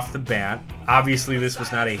right off the bat. Obviously, this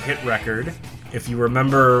was not a hit record. If you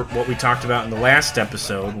remember what we talked about in the last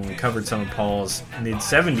episode when we covered some of Paul's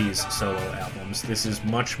mid-70s solo albums, this is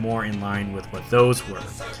much more in line with what those were.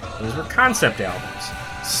 Those were concept albums.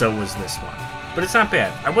 So was this one. But it's not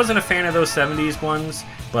bad. I wasn't a fan of those 70s ones,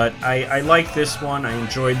 but I like this one. I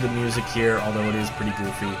enjoyed the music here, although it is pretty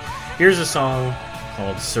goofy. Here's a song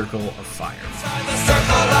called Circle of Fire. The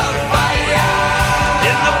circle of fire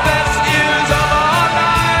in the best years of our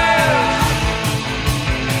lives.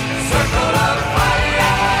 Circle of fire.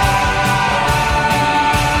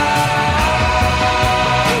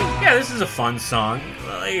 Yeah, this is a fun song.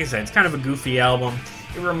 Like I said, it's kind of a goofy album.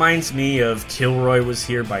 It reminds me of Kilroy Was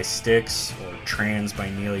Here by Styx or Trans by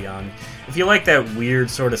Neil Young. If you like that weird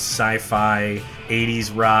sort of sci-fi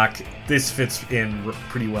 80s rock, this fits in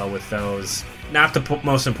pretty well with those. Not the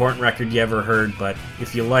most important record you ever heard, but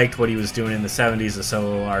if you liked what he was doing in the 70s as a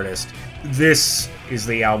solo artist, this is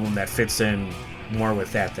the album that fits in more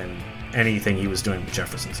with that than anything he was doing with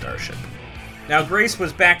Jefferson Starship. Now, Grace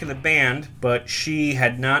was back in the band, but she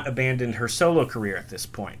had not abandoned her solo career at this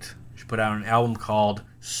point. She put out an album called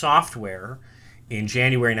Software in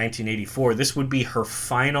January 1984. This would be her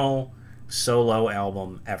final solo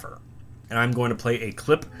album ever. And I'm going to play a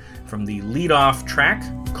clip from the lead-off track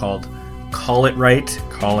called Call It Right,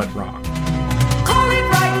 Call It Wrong. Call it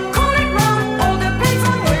right, call it wrong, all depends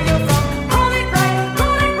on where you're from. Call it right,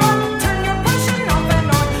 call it wrong, turn your pushing off and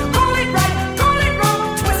on. Call it right, call it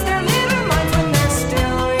wrong, twist their little minds when they're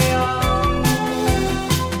still young.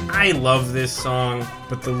 I love this song,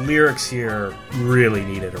 but the lyrics here really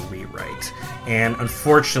needed a rewrite. And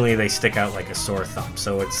unfortunately, they stick out like a sore thumb,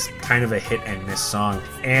 so it's kind of a hit and miss song.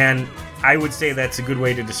 And I would say that's a good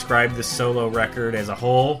way to describe the solo record as a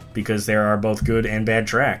whole, because there are both good and bad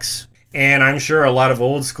tracks. And I'm sure a lot of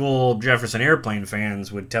old school Jefferson Airplane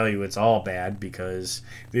fans would tell you it's all bad, because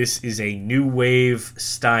this is a new wave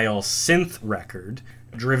style synth record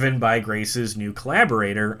driven by Grace's new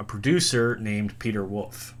collaborator, a producer named Peter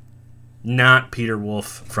Wolf. Not Peter Wolf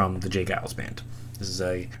from the J. Giles Band. This is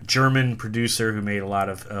a German producer who made a lot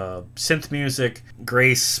of synth music.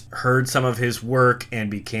 Grace heard some of his work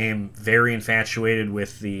and became very infatuated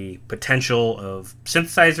with the potential of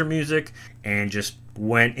synthesizer music and just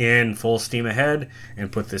went in full steam ahead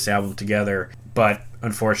and put this album together. But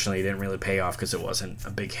unfortunately, it didn't really pay off because it wasn't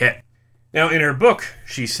a big hit. Now, in her book,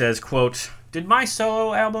 she says, quote, "Did my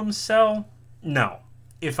solo albums sell? No.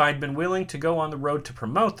 If I'd been willing to go on the road to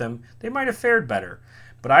promote them, they might have fared better.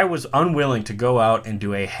 But I was unwilling to go out and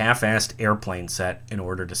do a half-assed airplane set in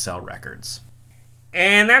order to sell records."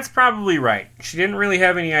 And that's probably right. She didn't really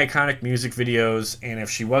have any iconic music videos, and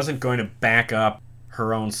if she wasn't going to back up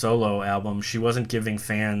her own solo album, she wasn't giving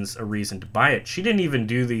fans a reason to buy it. She didn't even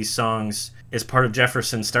do these songs as part of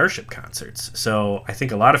Jefferson Starship concerts, so I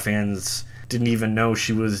think a lot of fans didn't even know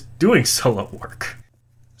she was doing solo work.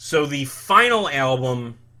 So the final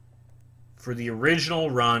album for the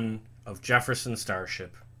original run of Jefferson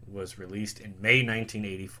Starship was released in May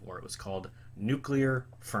 1984. It was called Nuclear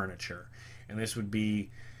Furniture. And this would be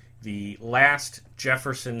the last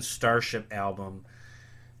Jefferson Starship album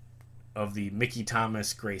of the Mickey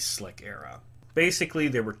Thomas, Grace Slick era. Basically,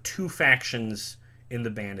 there were two factions in the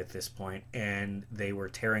band at this point, and they were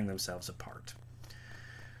tearing themselves apart.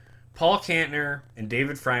 Paul Kantner and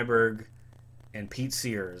David Freiberg and Pete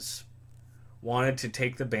Sears wanted to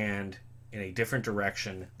take the band in a different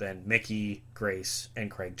direction than Mickey, Grace, and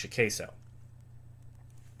Craig Chicaso.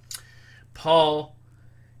 Paul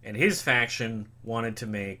and his faction wanted to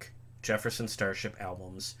make Jefferson Starship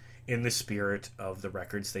albums in the spirit of the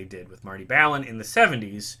records they did with Marty Balin in the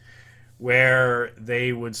 70s, where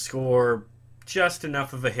they would score just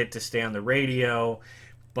enough of a hit to stay on the radio,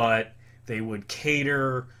 but they would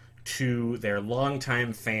cater to their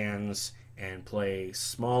longtime fans and play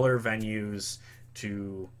smaller venues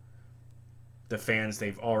to the fans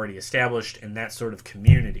they've already established and that sort of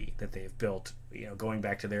community that they've built, going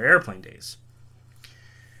back to their Airplane days.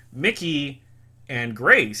 Mickey and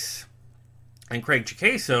Grace and Craig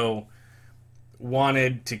Chicaso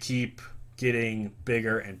wanted to keep getting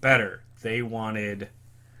bigger and better. They wanted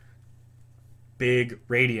big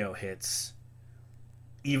radio hits,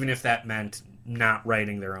 even if that meant not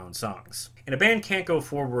writing their own songs. And a band can't go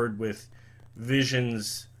forward with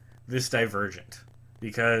visions this divergent,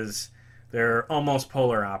 because they're almost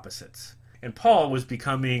polar opposites. And Paul was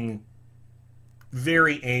becoming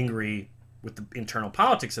very angry with the internal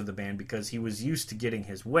politics of the band because he was used to getting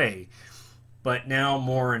his way. But now,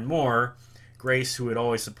 more and more, Grace, who had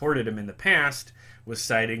always supported him in the past, was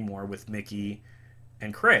siding more with Mickey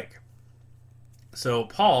and Craig. So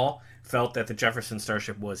Paul felt that the Jefferson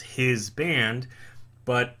Starship was his band,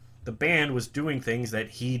 but the band was doing things that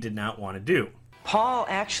he did not want to do. Paul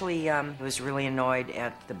actually was really annoyed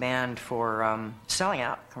at the band for selling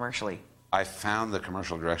out commercially. I found the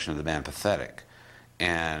commercial direction of the band pathetic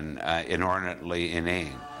and inordinately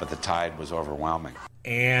inane, but the tide was overwhelming.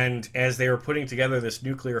 And as they were putting together this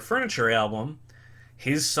Nuclear Furniture album,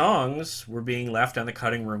 his songs were being left on the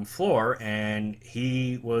cutting room floor, and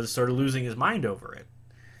he was sort of losing his mind over it.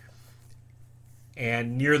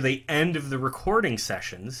 And near the end of the recording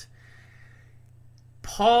sessions,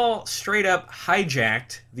 Paul straight up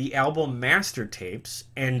hijacked the album master tapes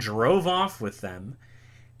and drove off with them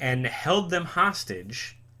and held them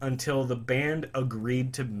hostage until the band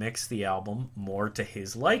agreed to mix the album more to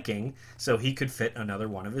his liking so he could fit another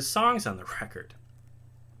one of his songs on the record.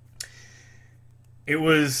 It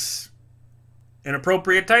was an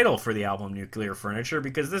appropriate title for the album Nuclear Furniture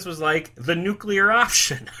because this was like the nuclear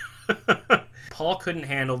option. Paul couldn't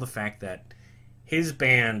handle the fact that his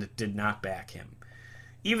band did not back him.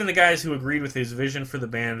 Even the guys who agreed with his vision for the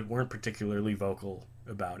band weren't particularly vocal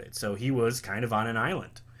about it, so he was kind of on an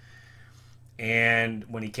island. And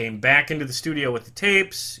when he came back into the studio with the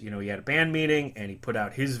tapes, he had a band meeting, and he put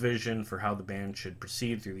out his vision for how the band should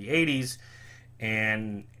proceed through the 80s,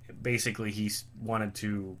 and basically he wanted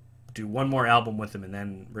to do one more album with him and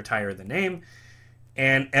then retire the name.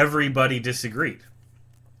 And everybody disagreed.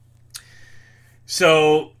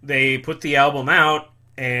 So they put the album out,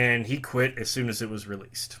 and he quit as soon as it was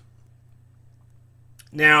released.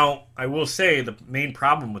 Now, I will say the main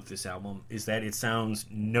problem with this album is that it sounds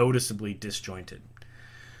noticeably disjointed,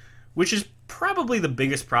 which is probably the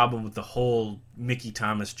biggest problem with the whole Mickey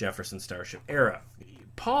Thomas Jefferson Starship era.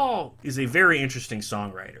 Paul is a very interesting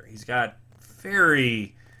songwriter. He's got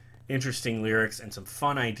very interesting lyrics and some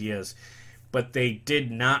fun ideas, but they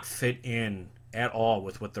did not fit in at all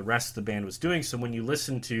with what the rest of the band was doing. So when you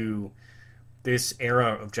listen to this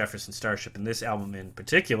era of Jefferson Starship, and this album in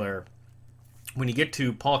particular, when you get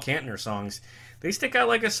to Paul Kantner songs, they stick out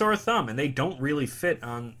like a sore thumb, and they don't really fit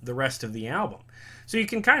on the rest of the album. So you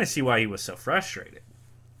can kind of see why he was so frustrated.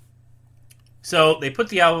 So they put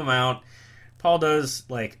the album out. Paul does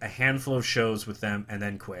like a handful of shows with them and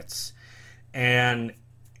then quits. And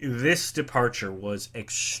this departure was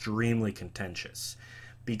extremely contentious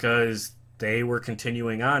because they were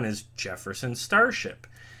continuing on as Jefferson Starship.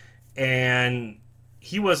 And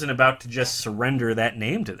he wasn't about to just surrender that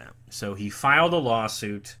name to them. So he filed a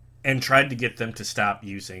lawsuit and tried to get them to stop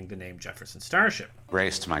using the name Jefferson Starship.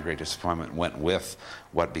 Grace, to my great disappointment, went with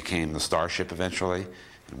what became the Starship eventually,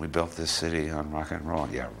 and we built this city on rock and roll.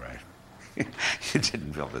 Yeah, right. You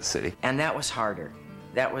didn't build this city. And that was harder.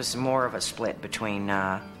 That was more of a split between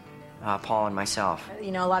Paul and myself.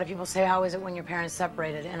 You know, a lot of people say, how is it when your parents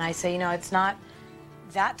separated? And I say, you know, it's not,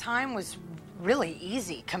 that time was really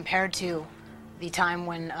easy compared to the time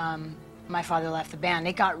when my father left the band.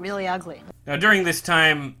 It got really ugly. Now, during this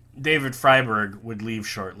time, David Freiberg would leave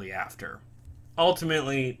shortly after.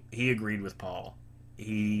 Ultimately, he agreed with Paul.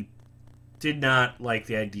 He did not like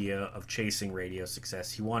the idea of chasing radio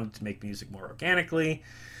success. He wanted to make music more organically,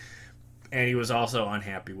 and he was also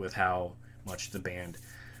unhappy with how much the band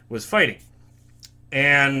was fighting.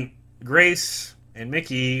 And Grace and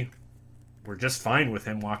Mickey were just fine with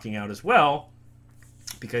him walking out as well,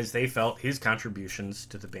 because they felt his contributions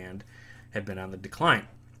to the band had been on the decline.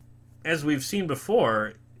 As we've seen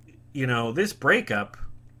before, you know, this breakup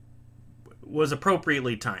was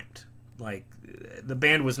appropriately timed. Like, the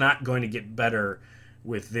band was not going to get better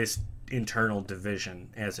with this internal division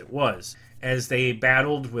as it was. As they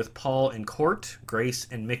battled with Paul in court, Grace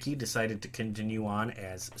and Mickey decided to continue on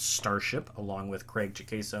as Starship, along with Craig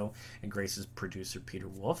Giacaso and Grace's producer Peter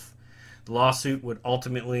Wolf. The lawsuit would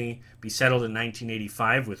ultimately be settled in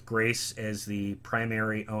 1985 with Grace as the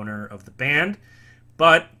primary owner of the band,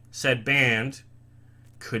 but said band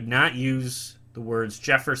could not use the words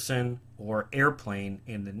Jefferson or Airplane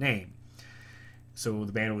in the name. So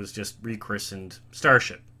the band was just rechristened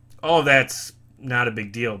Starship. All of that's not a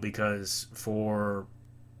big deal because for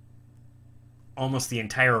almost the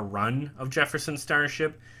entire run of Jefferson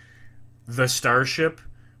Starship, the Starship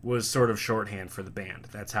was sort of shorthand for the band.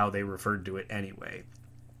 That's how they referred to it anyway.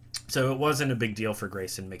 So it wasn't a big deal for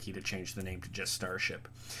Grace and Mickey to change the name to just Starship.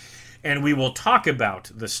 And we will talk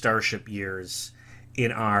about the Starship years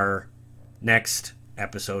in our next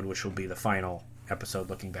episode, which will be the final episode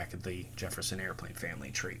looking back at the Jefferson Airplane family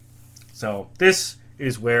tree. So this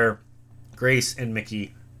is where Grace and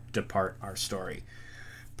Mickey depart our story.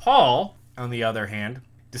 Paul, on the other hand,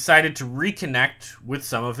 decided to reconnect with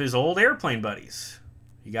some of his old Airplane buddies.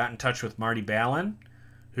 He got in touch with Marty Balin,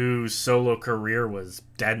 whose solo career was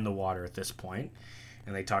dead in the water at this point,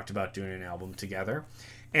 and they talked about doing an album together.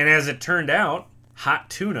 And as it turned out, Hot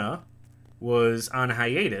Tuna was on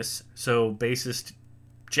hiatus, so bassist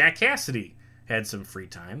Jack Cassidy had some free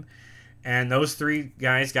time, and those three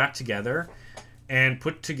guys got together and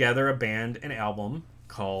put together a band, an album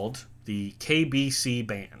called the KBC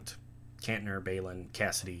Band, Kantner, Balin,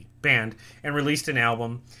 Cassidy Band, and released an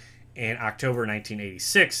album in October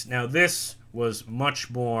 1986. Now, this was much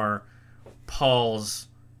more Paul's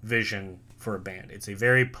vision for a band. It's a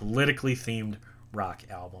very politically themed rock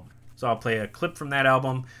album. So I'll play a clip from that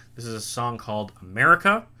album. This is a song called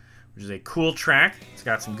America, which is a cool track. It's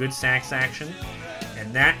got some good sax action.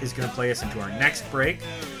 And that is going to play us into our next break,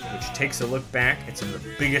 which takes a look back at some of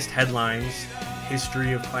the biggest headlines in the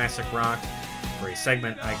history of classic rock for a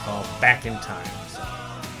segment I call Back in Time. So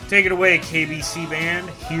take it away, KBC Band.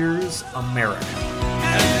 Here's America.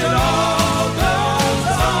 And it all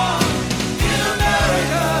goes on in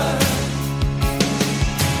America.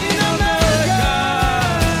 In America.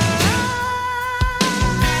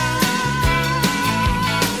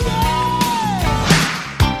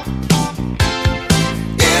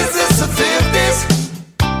 Is this the 50s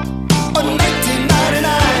or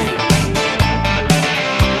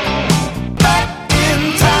 1999? Back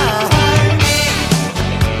in time.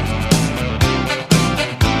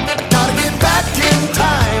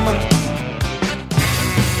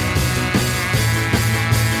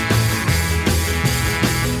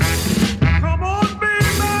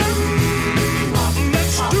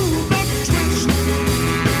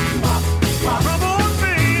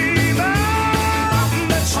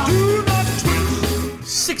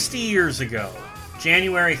 years ago,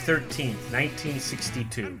 January 13th,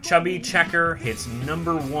 1962, Chubby Checker hits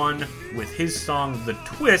number 1 with his song The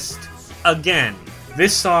Twist again.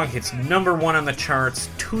 This song hits number 1 on the charts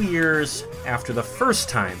 2 years after the first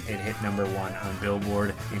time it hit number 1 on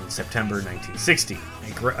Billboard in September 1960.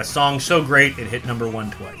 A song so great it hit number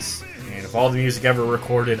 1 twice. And of all the music ever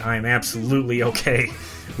recorded, I'm absolutely okay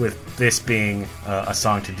with this being a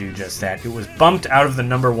song to do just that. It was bumped out of the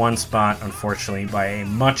number 1 spot, unfortunately, by a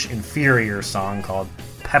much inferior song called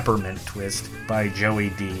Peppermint Twist by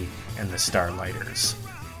Joey D and the Starlighters.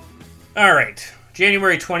 Alright,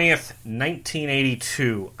 January 20th,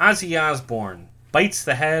 1982, Ozzy Osbourne bites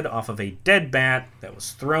the head off of a dead bat that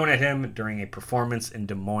was thrown at him during a performance in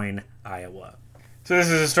Des Moines, Iowa. So this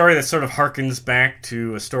is a story that sort of harkens back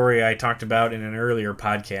to a story I talked about in an earlier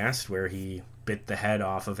podcast where he bit the head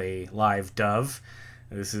off of a live dove.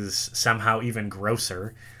 This is somehow even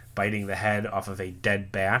grosser, biting the head off of a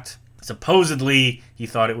dead bat. Supposedly, he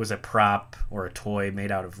thought it was a prop or a toy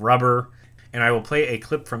made out of rubber. And I will play a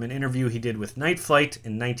clip from an interview he did with Night Flight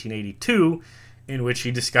in 1982 in which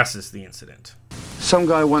he discusses the incident. Some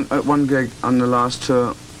guy went at one gig on the last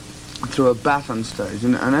tour threw a bat on stage,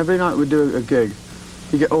 and every night we do a gig,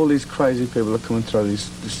 you get all these crazy people that come and throw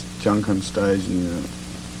this junk on stage, and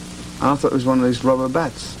I thought it was one of these rubber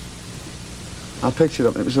bats. I picked it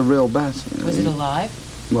up, and it was a real bat. Was it alive?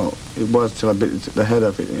 Well, it was till I bit the head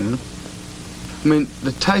off it, I mean,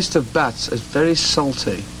 the taste of bats is very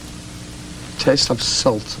salty. Tastes like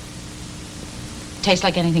salt. Tastes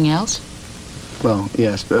like anything else? Well,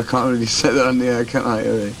 yes, but I can't really say that on the air, can I,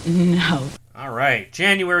 really? No. All right,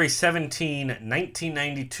 January 17,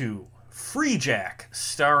 1992, Free Jack,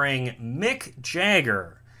 starring Mick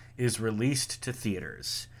Jagger, is released to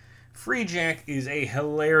theaters. Free Jack is a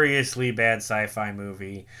hilariously bad sci-fi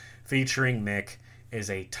movie featuring Mick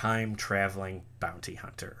as a time-traveling bounty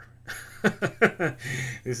hunter.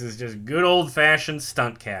 This is just good old-fashioned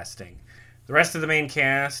stunt casting. The rest of the main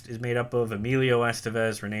cast is made up of Emilio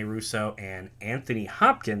Estevez, Rene Russo, and Anthony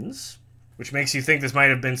Hopkins, which makes you think this might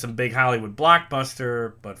have been some big Hollywood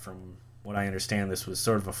blockbuster, but from what I understand, this was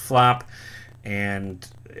sort of a flop. And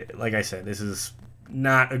like I said, this is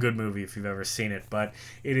not a good movie if you've ever seen it, but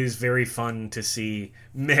it is very fun to see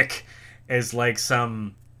Mick as like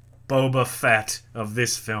some Boba Fett of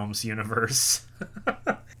this film's universe.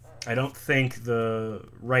 I don't think the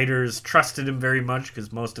writers trusted him very much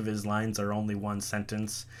because most of his lines are only one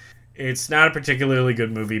sentence. It's not a particularly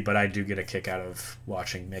good movie, but I do get a kick out of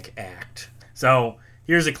watching Mick act. So,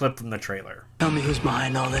 here's a clip from the trailer. Tell me who's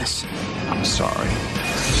behind all this. I'm sorry.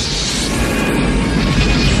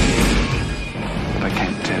 But I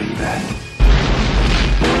can't tell you that.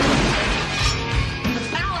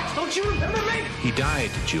 Alex, don't you remember me? He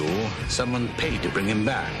died, Jewel. Someone paid to bring him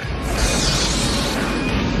back.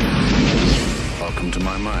 Welcome to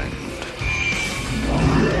my mind.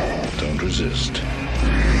 Don't resist.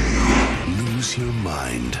 Lose your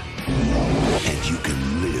mind, and you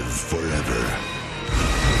can live forever.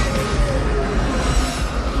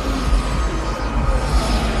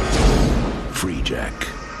 Free Jack.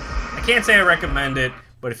 I can't say I recommend it,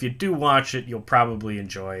 but if you do watch it, you'll probably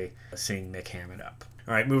enjoy seeing Mick ham it up.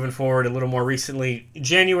 All right, moving forward a little more recently,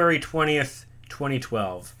 January 20th,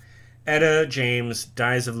 2012. Etta James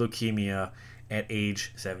dies of leukemia at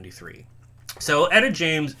age 73. So Etta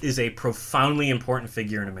James is a profoundly important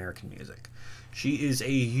figure in American music. She is a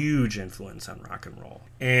huge influence on rock and roll.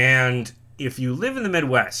 And if you live in the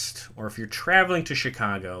Midwest, or if you're traveling to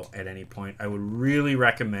Chicago at any point, I would really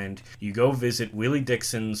recommend you go visit Willie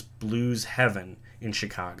Dixon's Blues Heaven in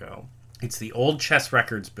Chicago. It's the old Chess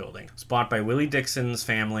Records building. It's bought by Willie Dixon's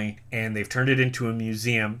family, and they've turned it into a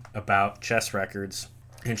museum about chess records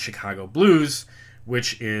and Chicago blues,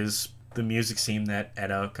 which is the music scene that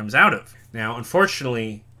Etta comes out of. Now,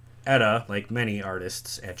 unfortunately, Etta, like many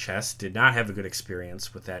artists at Chess, did not have a good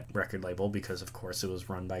experience with that record label because, of course, it was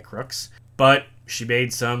run by crooks. But she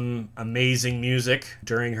made some amazing music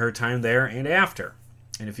during her time there and after.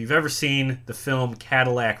 And if you've ever seen the film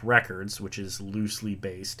Cadillac Records, which is loosely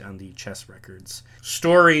based on the Chess Records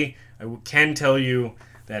story, I can tell you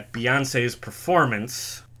that Beyoncé's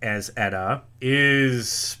performance as Etta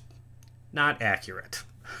is not accurate.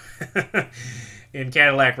 In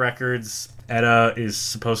Cadillac Records, Etta is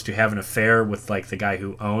supposed to have an affair with like the guy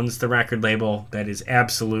who owns the record label. That is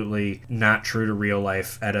absolutely not true to real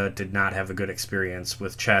life. Etta did not have a good experience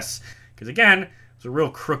with Chess because, again, it's a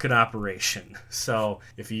real crooked operation. So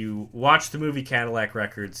if you watch the movie Cadillac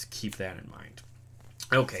Records, keep that in mind.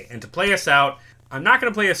 Okay, and to play us out, I'm not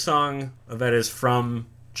going to play a song of Etta's from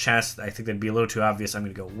chest. I think that'd be a little too obvious. I'm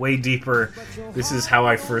going to go way deeper. This is how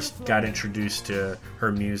I first got introduced to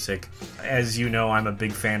her music. As you know, I'm a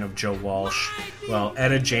big fan of Joe Walsh. Well,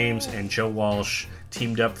 Etta James and Joe Walsh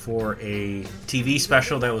teamed up for a TV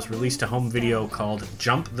special that was released to home video called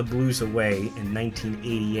Jump the Blues Away in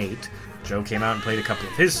 1988. Joe came out and played a couple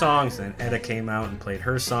of his songs, then Etta came out and played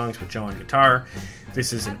her songs with Joe on guitar.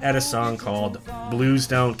 This is an Etta song called Blues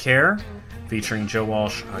Don't Care, featuring Joe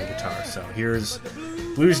Walsh on guitar. So here's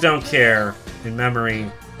Blues Don't Care in memory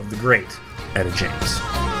of the great Etta James.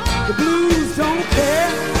 The blues don't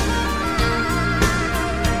care.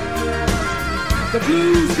 The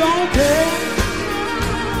blues don't care.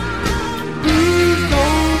 Blues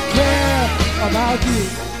don't care about you.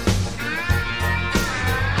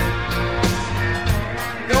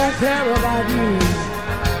 Don't care about you.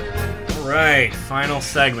 All right, final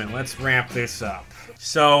segment. Let's wrap this up.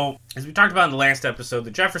 So, as we talked about in the last episode,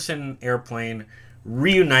 the Jefferson Airplane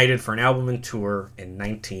reunited for an album and tour in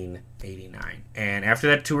 1989. And after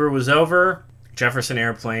that tour was over, Jefferson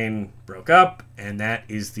Airplane broke up, and that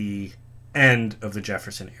is the end of the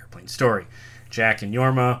Jefferson Airplane story. Jack and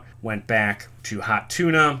Yorma went back to Hot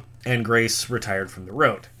Tuna, and Grace retired from the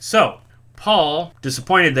road. So, Paul,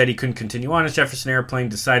 disappointed that he couldn't continue on as Jefferson Airplane,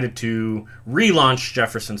 decided to relaunch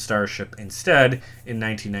Jefferson Starship instead in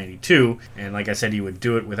 1992. And like I said, he would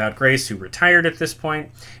do it without Grace, who retired at this point.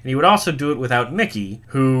 And he would also do it without Mickey,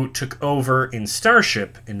 who took over in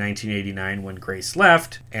Starship in 1989 when Grace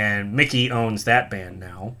left. And Mickey owns that band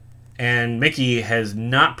now. And Mickey has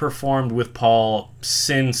not performed with Paul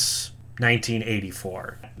since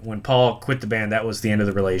 1984. When Paul quit the band, that was the end of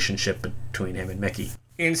the relationship between him and Mickey.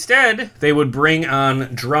 Instead, they would bring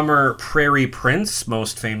on drummer Prairie Prince,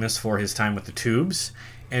 most famous for his time with the Tubes,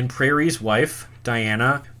 and Prairie's wife,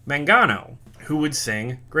 Diana Mangano, who would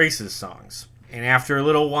sing Grace's songs. And after a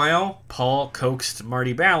little while, Paul coaxed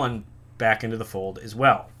Marty Balin back into the fold as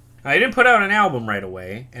well. Now, he didn't put out an album right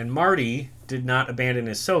away, and Marty did not abandon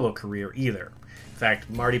his solo career either. In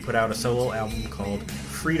fact, Marty put out a solo album called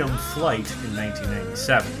Freedom Flight in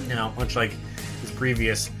 1997. Now, much like his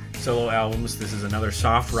previous solo albums, this is another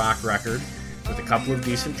soft rock record with a couple of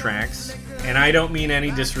decent tracks. And I don't mean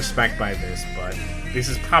any disrespect by this, but this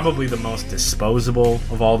is probably the most disposable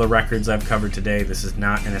of all the records I've covered today. This is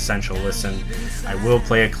not an essential listen. I will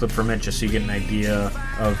play a clip from it just so you get an idea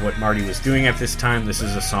of what Marty was doing at this time. This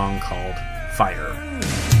is a song called Fire.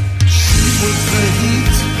 She was the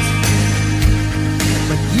heat,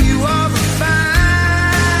 but you are the fire.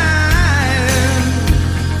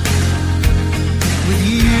 With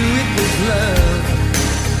you it was love,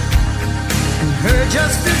 and her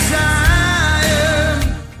just desire.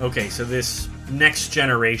 Okay, so this next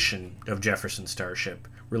generation of Jefferson Starship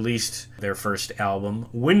released their first album,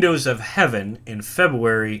 Windows of Heaven, in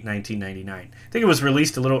February 1999. I think it was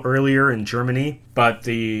released a little earlier in Germany, but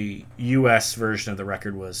the US version of the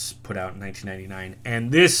record was put out in 1999.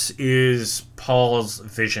 And this is Paul's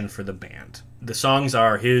vision for the band. The songs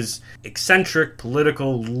are his eccentric,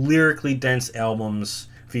 political, lyrically dense albums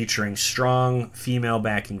featuring strong female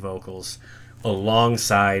backing vocals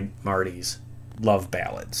alongside Marty's love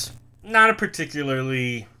ballads. Not a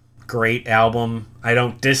particularly great album. I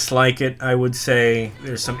don't dislike it, I would say.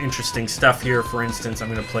 There's some interesting stuff here. For instance, I'm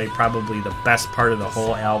going to play probably the best part of the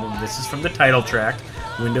whole album. This is from the title track,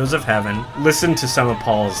 Windows of Heaven. Listen to some of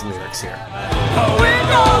Paul's lyrics here.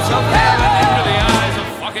 Windows of heaven into the eyes of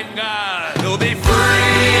fucking God. You'll be free,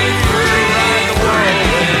 ride the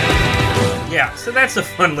world. Yeah, so that's a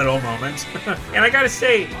fun little moment. And I gotta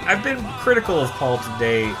say, I've been critical of Paul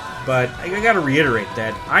today, but I gotta reiterate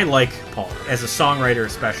that I like Paul, as a songwriter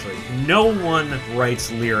especially. No one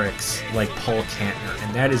writes lyrics like Paul Kantner,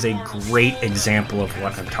 and that is a great example of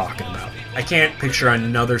what I'm talking about. I can't picture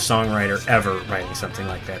another songwriter ever writing something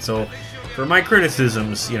like that. So for my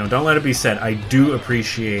criticisms, don't let it be said, I do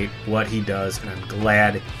appreciate what he does, and I'm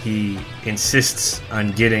glad he insists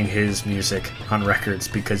on getting his music on records,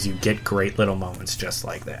 because you get great little moments just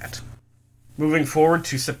like that. Moving forward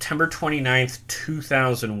to September 29th,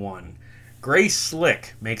 2001, Grace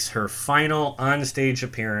Slick makes her final onstage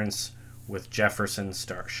appearance with Jefferson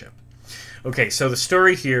Starship. Okay, so the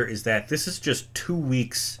story here is that this is just 2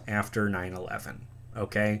 weeks after 9/11,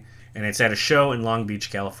 okay? And it's at a show in Long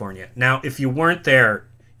Beach, California. Now, if you weren't there,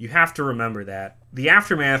 you have to remember that the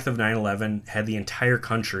aftermath of 9/11 had the entire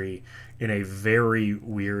country in a very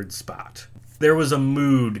weird spot. There was a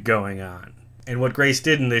mood going on. And what Grace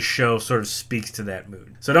did in this show sort of speaks to that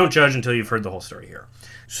mood. So don't judge until you've heard the whole story here.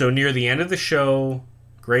 So near the end of the show,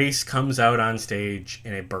 Grace comes out on stage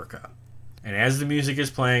in a burqa. And as the music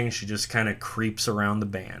is playing, she just kind of creeps around the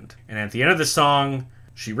band. And at the end of the song,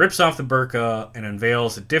 She rips off the burqa and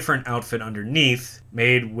unveils a different outfit underneath,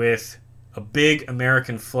 made with a big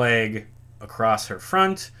American flag across her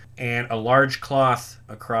front and a large cloth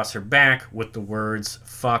across her back with the words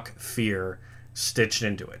 "fuck fear" stitched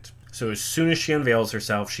into it. So as soon as she unveils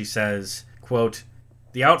herself, she says, quote,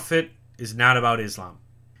 "The outfit is not about Islam.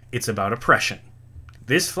 It's about oppression.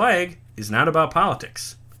 This flag is not about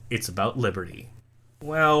politics. It's about liberty."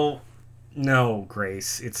 Well, no,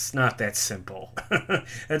 Grace, it's not that simple.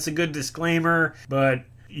 That's a good disclaimer, but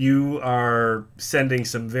you are sending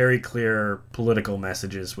some very clear political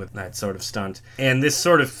messages with that sort of stunt. And this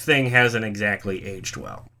sort of thing hasn't exactly aged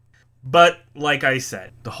well. But, like I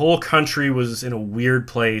said, the whole country was in a weird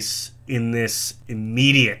place in this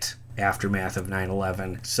immediate aftermath of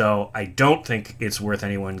 9/11, so I don't think it's worth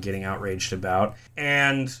anyone getting outraged about.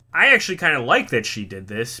 And I actually kind of like that she did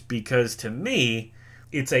this, because to me,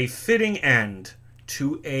 it's a fitting end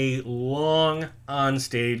to a long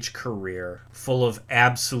onstage career full of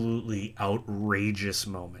absolutely outrageous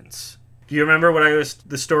moments. Do you remember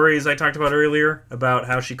the stories I talked about earlier about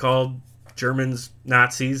how she called Germans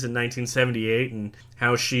Nazis in 1978 and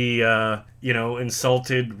how she,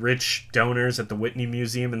 insulted rich donors at the Whitney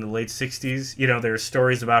Museum in the late 60s? There are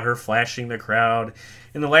stories about her flashing the crowd.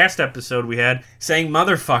 In the last episode we had saying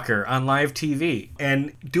motherfucker on live TV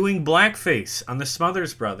and doing blackface on the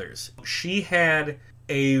Smothers Brothers. She had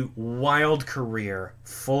a wild career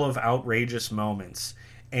full of outrageous moments.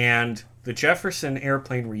 And the Jefferson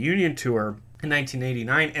Airplane Reunion Tour in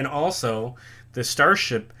 1989 and also the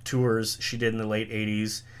Starship tours she did in the late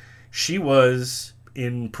 80s, she was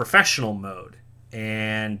in professional mode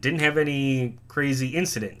and didn't have any crazy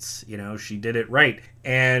incidents. She did it right.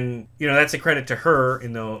 And, that's a credit to her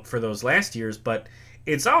for those last years, but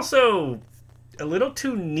it's also a little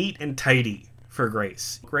too neat and tidy for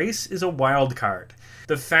Grace. Grace is a wild card.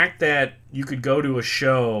 The fact that you could go to a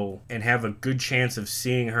show and have a good chance of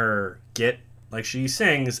seeing her get, like she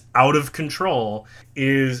sings, out of control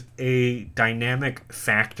is a dynamic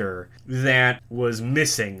factor that was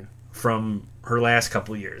missing from her last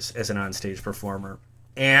couple years as an onstage performer.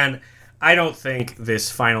 And I don't think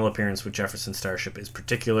this final appearance with Jefferson Starship is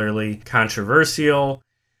particularly controversial.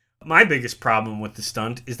 My biggest problem with the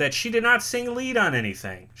stunt is that she did not sing lead on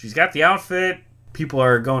anything. She's got the outfit, people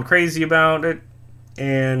are going crazy about it,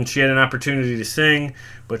 and she had an opportunity to sing,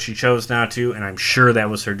 but she chose not to, and I'm sure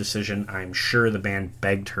that was her decision. I'm sure the band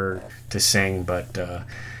begged her to sing, but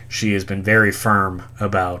she has been very firm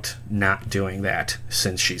about not doing that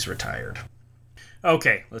since she's retired.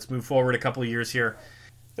 Okay, let's move forward a couple of years here.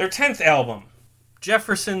 Their 10th album,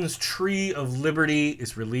 Jefferson's Tree of Liberty,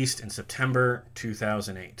 is released in September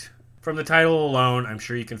 2008. From the title alone, I'm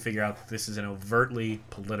sure you can figure out that this is an overtly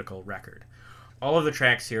political record. All of the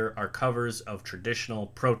tracks here are covers of traditional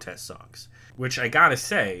protest songs, which I gotta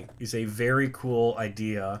say is a very cool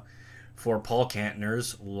idea for Paul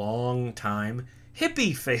Kantner's longtime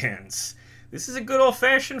hippie fans. This is a good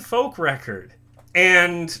old-fashioned folk record.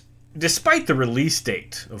 And despite the release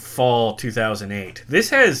date of fall 2008, this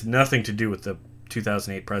has nothing to do with the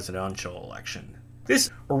 2008 presidential election. This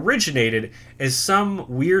originated as some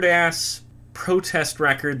weird-ass protest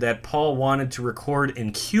record that Paul wanted to record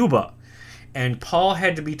in Cuba. And Paul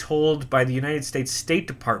had to be told by the United States State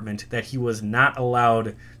Department that he was not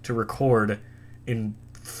allowed to record in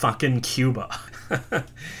fucking Cuba.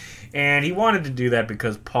 And he wanted to do that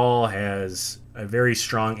because Paul has a very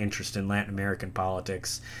strong interest in Latin American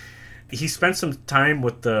politics. He spent some time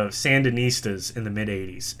with the Sandinistas in the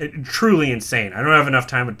mid-'80s. Truly insane. I don't have enough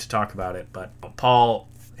time to talk about it, but Paul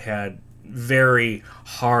had very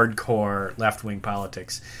hardcore left-wing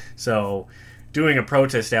politics. So doing a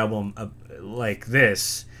protest album like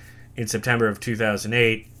this in September of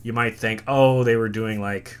 2008, you might think, oh, they were doing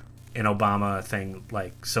like an Obama thing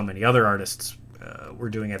like so many other artists were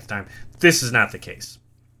doing at the time. This is not the case.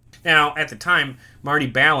 Now, at the time, Marty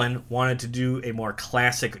Balin wanted to do a more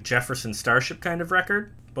classic Jefferson Starship kind of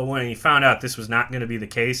record, but when he found out this was not going to be the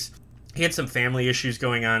case, he had some family issues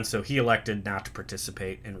going on, so he elected not to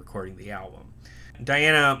participate in recording the album.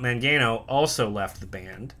 Diana Mangano also left the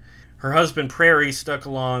band. Her husband Prairie stuck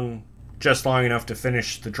along just long enough to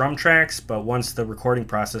finish the drum tracks, but once the recording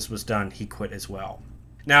process was done, he quit as well.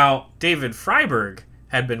 Now, David Freiberg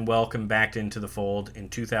had been welcomed back into the fold in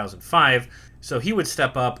 2005, so he would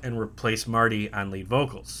step up and replace Marty on lead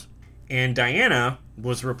vocals. And Diana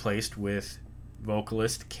was replaced with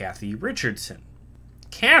vocalist Kathy Richardson.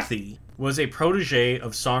 Kathy was a protege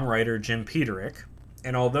of songwriter Jim Peterick,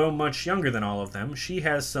 and although much younger than all of them, she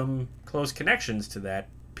has some close connections to that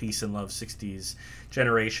Peace and Love 60s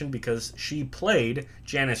generation because she played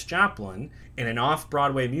Janis Joplin in an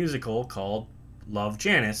off-Broadway musical called Love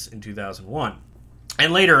Janis in 2001.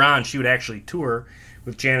 And later on, she would actually tour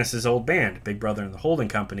with Janis's old band, Big Brother and the Holding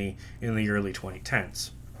Company, in the early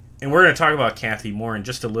 2010s. And we're going to talk about Kathy more in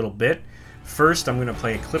just a little bit. First, I'm going to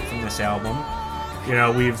play a clip from this album. You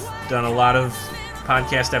know, we've done a lot of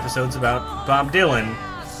podcast episodes about Bob Dylan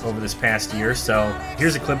over this past year, so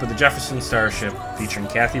here's a clip of the Jefferson Starship featuring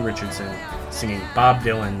Kathy Richardson singing Bob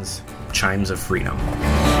Dylan's Chimes of Freedom.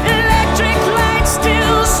 Electric lights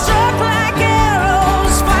still struck like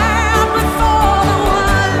arrows, fire up before the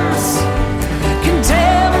ones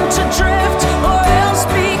condemned to drift or else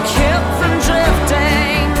be kept from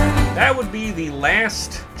drifting. That would be the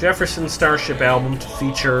last Jefferson Starship album to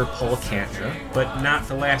feature Paul Kantner, but not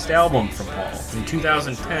the last album from Paul. In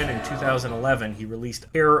 2010 and 2011, he released a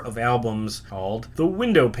pair of albums called The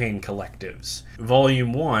Windowpane Collectives.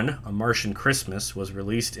 Volume 1, A Martian Christmas, was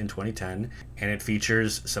released in 2010, and it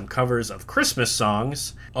features some covers of Christmas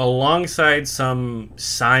songs alongside some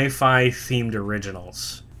sci-fi themed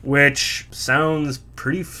originals, which sounds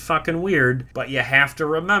pretty fucking weird, but you have to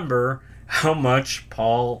remember how much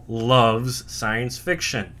Paul loves science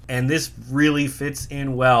fiction. And this really fits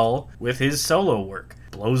in well with his solo work.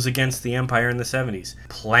 Blows Against the Empire in the 70s,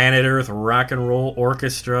 Planet Earth Rock and Roll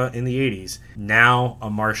Orchestra in the 80s, now A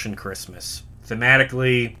Martian Christmas.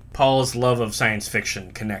 Thematically, Paul's love of science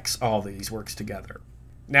fiction connects all these works together.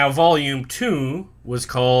 Now, Volume 2 was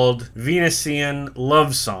called Venusian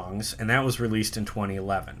Love Songs, and that was released in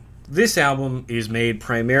 2011. This album is made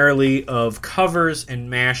primarily of covers and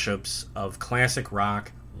mashups of classic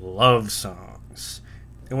rock love songs.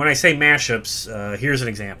 And when I say mashups, here's an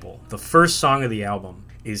example. The first song of the album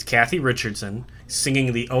is Kathy Richardson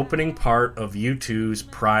singing the opening part of U2's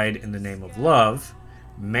Pride in the Name of Love,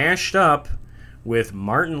 mashed up with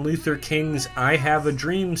Martin Luther King's I Have a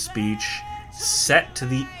Dream speech set to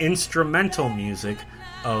the instrumental music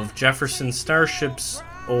of Jefferson Starship's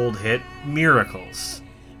old hit Miracles.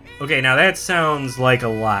 Okay, now that sounds like a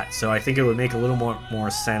lot, so I think it would make a little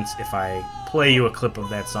more sense if I play you a clip of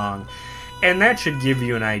that song, and that should give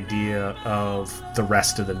you an idea of the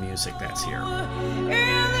rest of the music that's here.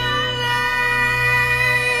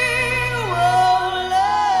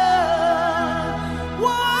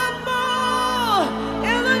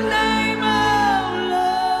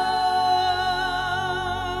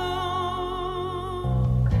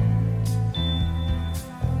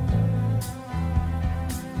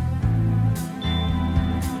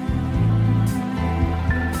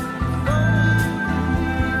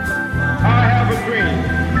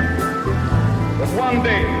 One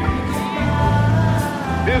day,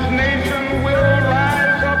 this nation will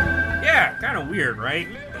rise up. Yeah, kind of weird, right?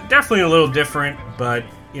 Definitely a little different, but,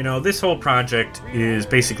 you know, this whole project is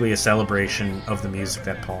basically a celebration of the music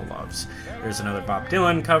that Paul loves. There's another Bob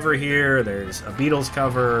Dylan cover here, there's a Beatles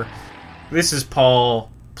cover. This is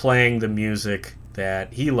Paul playing the music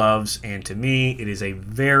that he loves, and to me, it is a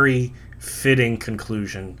very fitting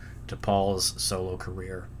conclusion to Paul's solo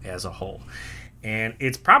career as a whole. And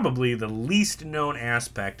it's probably the least known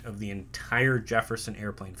aspect of the entire Jefferson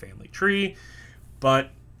Airplane family tree, but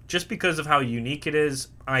just because of how unique it is,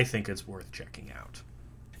 I think it's worth checking out.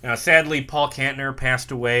 Now, sadly, Paul Kantner passed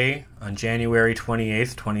away on January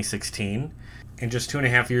 28th, 2016, and just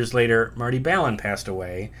 2.5 years later, Marty Balin passed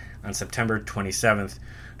away on September 27th,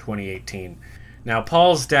 2018. Now,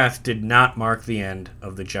 Paul's death did not mark the end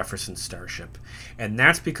of the Jefferson Starship, and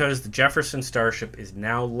that's because the Jefferson Starship is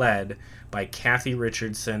now led by Kathy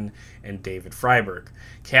Richardson and David Freiberg.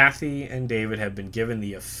 Kathy and David have been given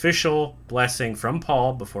the official blessing from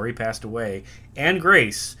Paul before he passed away, and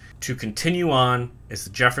Grace, to continue on as the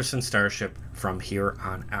Jefferson Starship from here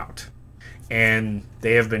on out. And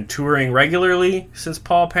they have been touring regularly since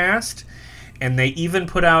Paul passed, and they even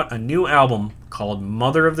put out a new album called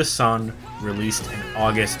Mother of the Sun, released in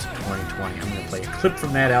August 2020. I'm going to play a clip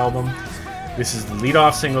from that album. This is the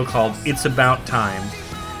lead-off single called It's About Time.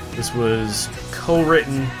 This was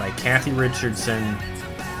co-written by Kathy Richardson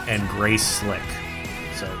and Grace Slick.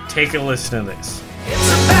 So take a listen to this. It's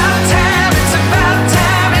about time, it's about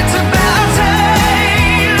time, it's about time.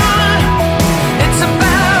 It's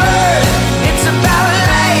about Earth, it's about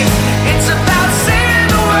life, it's about saving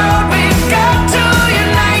the world. We've got to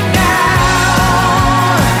unite now.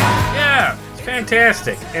 Yeah, it's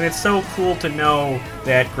fantastic. And it's so cool to know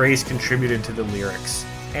that Grace contributed to the lyrics.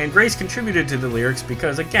 And Grace contributed to the lyrics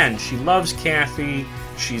because, again, she loves Kathy.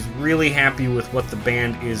 She's really happy with what the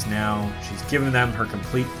band is now. She's given them her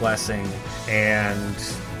complete blessing. And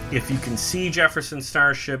if you can see Jefferson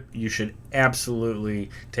Starship, you should absolutely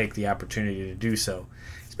take the opportunity to do so.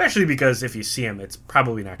 especially because if you see them, it's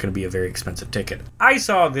probably not going to be a very expensive ticket. I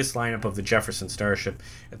saw this lineup of the Jefferson Starship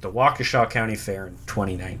at the Waukesha County Fair in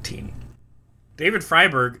 2019. David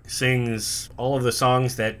Freiberg sings all of the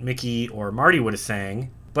songs that Mickey or Marty would have sang,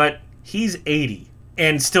 but he's 80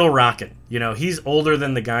 and still rocking. You know, he's older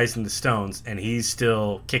than the guys in the Stones, and he's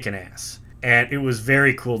still kicking ass. And it was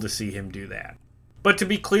very cool to see him do that. But to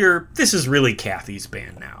be clear, this is really Kathy's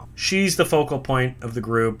band now. She's the focal point of the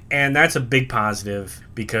group, and that's a big positive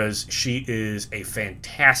because she is a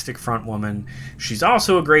fantastic front woman. She's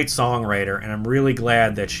also a great songwriter, and I'm really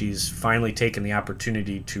glad that she's finally taken the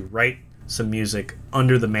opportunity to write some music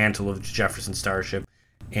under the mantle of Jefferson Starship.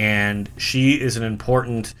 And she is an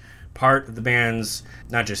important part of the band's,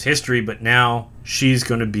 not just history, but now she's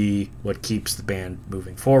going to be what keeps the band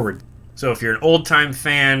moving forward. So if you're an old-time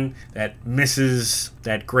fan that misses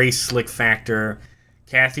that Grace Slick factor,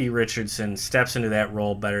 Kathy Richardson steps into that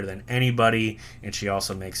role better than anybody, and she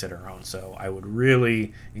also makes it her own. So I would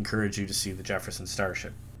really encourage you to see the Jefferson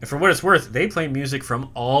Starship. And for what it's worth, they play music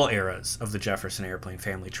from all eras of the Jefferson Airplane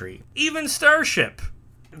family tree. Even Starship.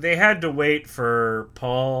 They had to wait for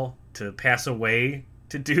Paul to pass away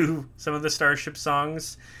to do some of the Starship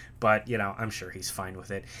songs. But, you know, I'm sure he's fine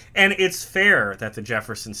with it. And it's fair that the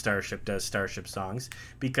Jefferson Starship does Starship songs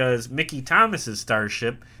because Mickey Thomas's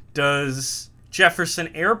Starship does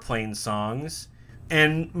Jefferson Airplane songs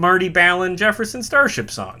and Marty Ballin Jefferson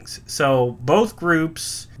Starship songs. So both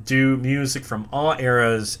groups do music from all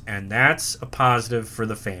eras, and that's a positive for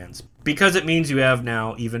the fans because it means you have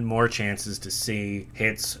now even more chances to see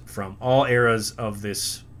hits from all eras of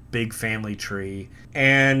this big family tree.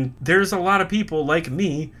 And there's a lot of people like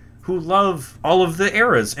me who love all of the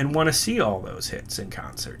eras and want to see all those hits in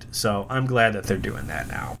concert. So I'm glad that they're doing that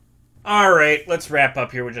now. All right, let's wrap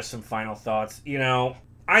up here with just some final thoughts. You know,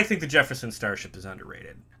 I think the Jefferson Starship is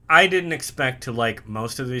underrated. I didn't expect to like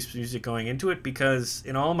most of this music going into it because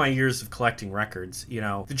in all my years of collecting records, you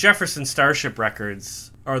know, the Jefferson Starship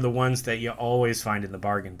records are the ones that you always find in the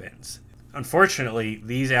bargain bins. Unfortunately,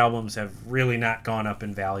 these albums have really not gone up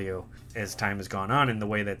in value as time has gone on in the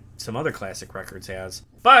way that some other classic records has.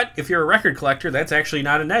 But if you're a record collector, that's actually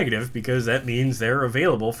not a negative because that means they're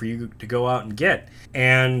available for you to go out and get.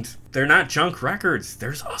 And they're not junk records.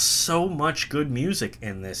 There's so much good music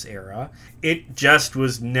in this era. It just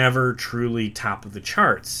was never truly top of the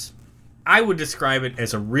charts. I would describe it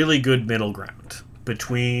as a really good middle ground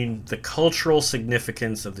between the cultural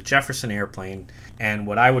significance of the Jefferson Airplane and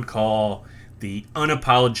what I would call the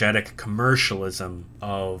unapologetic commercialism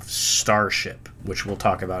of Starship, which we'll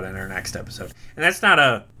talk about in our next episode. And that's not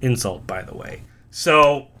an insult, by the way.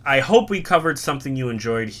 So I hope we covered something you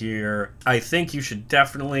enjoyed here. I think you should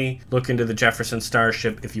definitely look into the Jefferson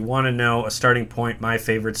Starship. If you want to know a starting point, my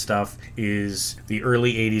favorite stuff is the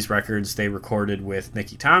early 80s records they recorded with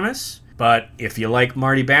Mickey Thomas. But if you like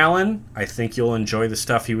Marty Ballin, I think you'll enjoy the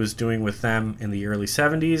stuff he was doing with them in the early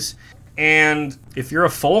 70s. And if you're a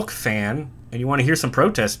folk fan and you want to hear some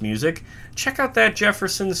protest music, check out that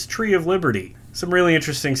Jefferson's Tree of Liberty. Some really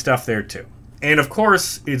interesting stuff there, too. And, of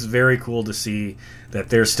course, it's very cool to see that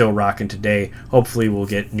they're still rocking today. Hopefully we'll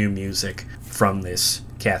get new music from this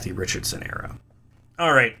Kathy Richardson era.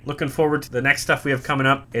 All right, looking forward to the next stuff we have coming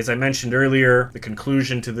up. As I mentioned earlier, the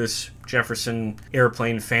conclusion to this Jefferson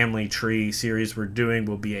Airplane Family Tree series we're doing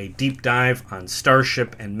will be a deep dive on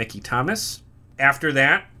Starship and Mickey Thomas. After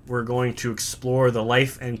that, we're going to explore the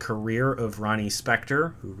life and career of Ronnie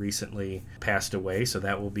Spector, who recently passed away, so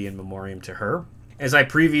that will be in memoriam to her. As I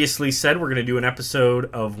previously said, we're going to do an episode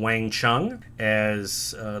of Wang Chung.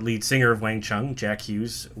 As lead singer of Wang Chung, Jack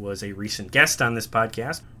Hughes was a recent guest on this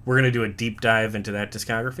podcast. We're going to do a deep dive into that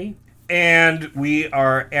discography. And we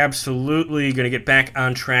are absolutely going to get back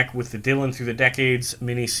on track with the Dylan Through the Decades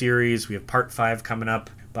mini-series. We have part 5 coming up.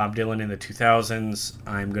 Bob Dylan in the 2000s.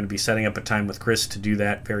 I'm going to be setting up a time with Chris to do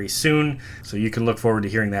that very soon, so you can look forward to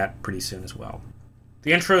hearing that pretty soon as well.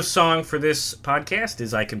 The intro song for this podcast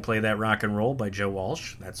is I Can Play That Rock and Roll by Joe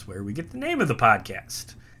Walsh. That's where we get the name of the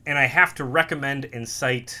podcast. And I have to recommend and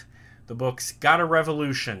cite the books Got a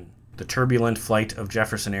Revolution, The Turbulent Flight of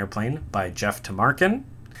Jefferson Airplane by Jeff Tamarkin.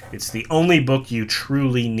 It's the only book you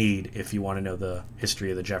truly need if you want to know the history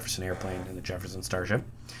of the Jefferson Airplane and the Jefferson Starship.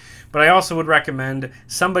 But I also would recommend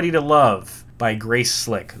Somebody to Love by Grace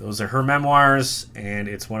Slick. Those are her memoirs, and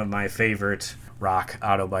it's one of my favorite rock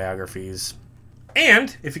autobiographies.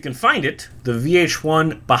 And, if you can find it, the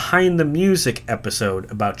VH1 Behind the Music episode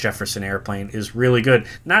about Jefferson Airplane is really good.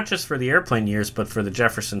 Not just for the airplane years, but for the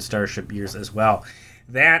Jefferson Starship years as well.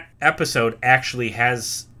 That episode actually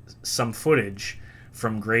has some footage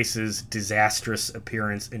from Grace's disastrous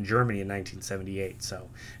appearance in Germany in 1978. So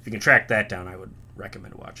if you can track that down, I would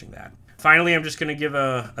recommend watching that. Finally, I'm just going to give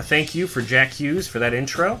a thank you for Jack Hughes for that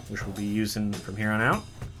intro, which we'll be using from here on out.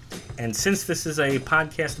 And since this is a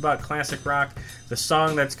podcast about classic rock, the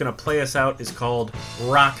song that's going to play us out is called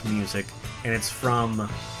Rock Music, and it's from the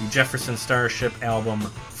Jefferson Starship album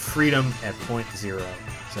Freedom at Point Zero.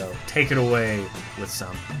 So take it away with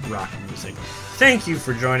some rock music. Thank you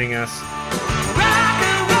for joining us.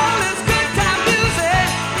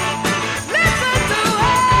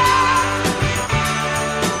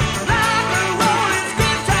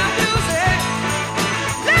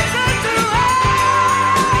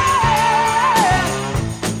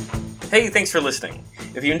 Hey, thanks for listening.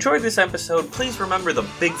 If you enjoyed this episode, please remember the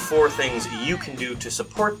big 4 things you can do to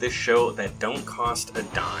support this show that don't cost a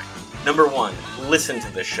dime. Number 1, listen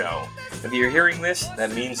to the show. If you're hearing this,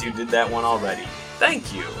 that means you did that one already.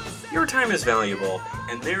 Thank you. Your time is valuable,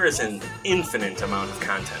 and there is an infinite amount of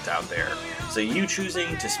content out there. So you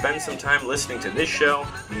choosing to spend some time listening to this show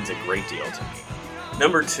means a great deal to me.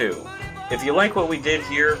 Number 2, if you like what we did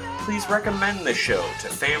here, please recommend the show to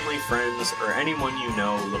family, friends, or anyone you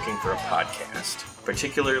know looking for a podcast,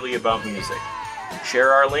 particularly about music.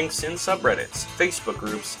 Share our links in subreddits, Facebook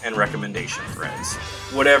groups, and recommendation threads.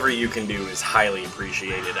 Whatever you can do is highly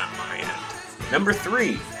appreciated on my end. Number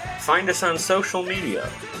 3, find us on social media.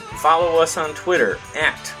 Follow us on Twitter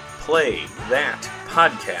at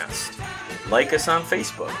PlayThatPodcast. Like us on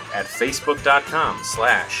Facebook at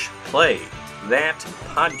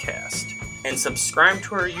facebook.com/PlayThatPodcast. And subscribe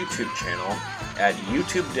to our YouTube channel at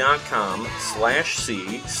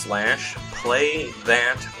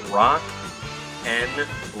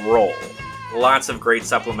youtube.com/playthatrocknroll. Lots of great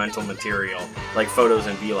supplemental material, like photos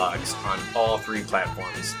and vlogs, on all 3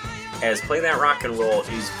 platforms, as Play That Rock and Roll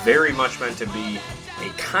is very much meant to be a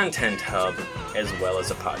content hub as well as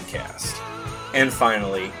a podcast. And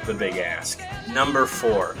finally, the big ask. Number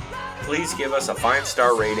 4. Please give us a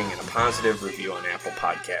 5-star rating and a positive review on Apple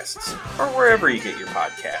Podcasts, or wherever you get your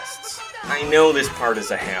podcasts. I know this part is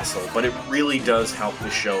a hassle, but it really does help the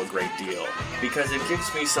show a great deal, because it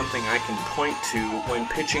gives me something I can point to when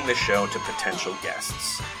pitching the show to potential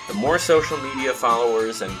guests. The more social media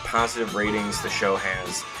followers and positive ratings the show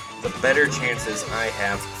has, the better chances I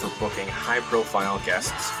have for booking high-profile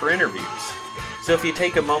guests for interviews. So if you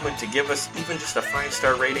take a moment to give us even just a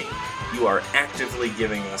 5-star rating, you are actively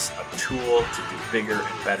giving us a tool to do bigger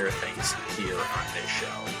and better things here on this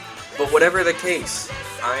show. But whatever the case,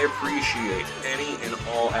 I appreciate any and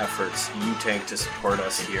all efforts you take to support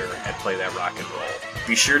us here at Play That Rock and Roll.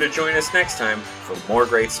 Be sure to join us next time for more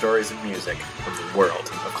great stories of music from the world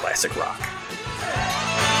of classic rock.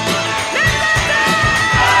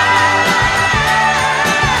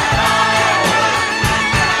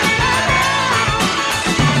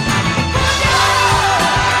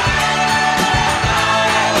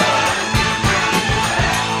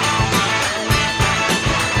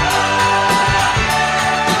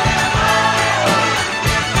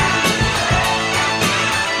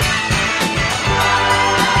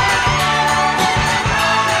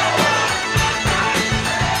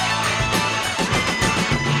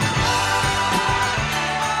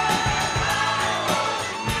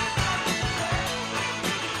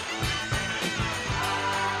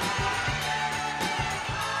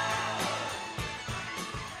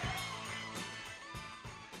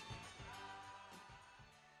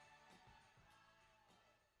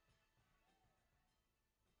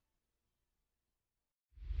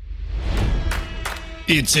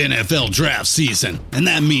 It's NFL draft season, and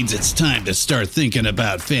that means it's time to start thinking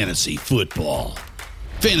about fantasy football.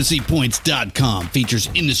 FantasyPoints.com features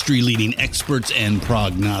industry-leading experts and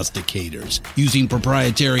prognosticators using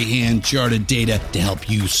proprietary hand-charted data to help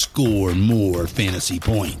you score more fantasy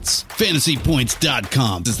points.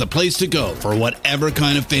 FantasyPoints.com is the place to go for whatever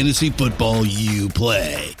kind of fantasy football you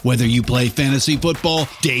play. Whether you play fantasy football,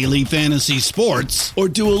 daily fantasy sports, or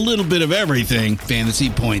do a little bit of everything,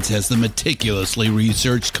 Fantasy Points has the meticulously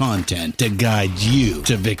researched content to guide you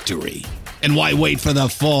to victory. And why wait for the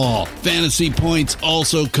fall? Fantasy Points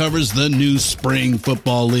also covers the new spring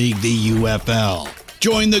football league, the UFL.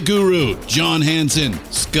 Join the guru, John Hansen,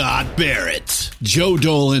 Scott Barrett, Joe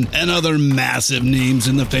Dolan, and other massive names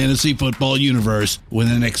in the fantasy football universe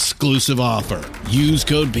with an exclusive offer. Use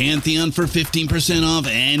code Pantheon for 15% off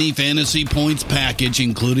any Fantasy Points package,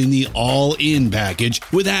 including the all-in package,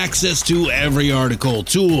 with access to every article,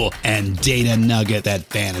 tool, and data nugget that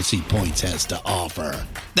Fantasy Points has to offer.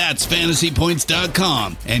 That's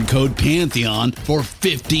fantasypoints.com and code Pantheon for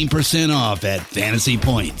 15% off at Fantasy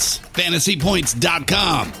Points.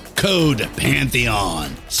 Fantasypoints.com, code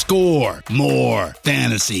Pantheon. Score more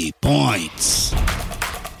fantasy points.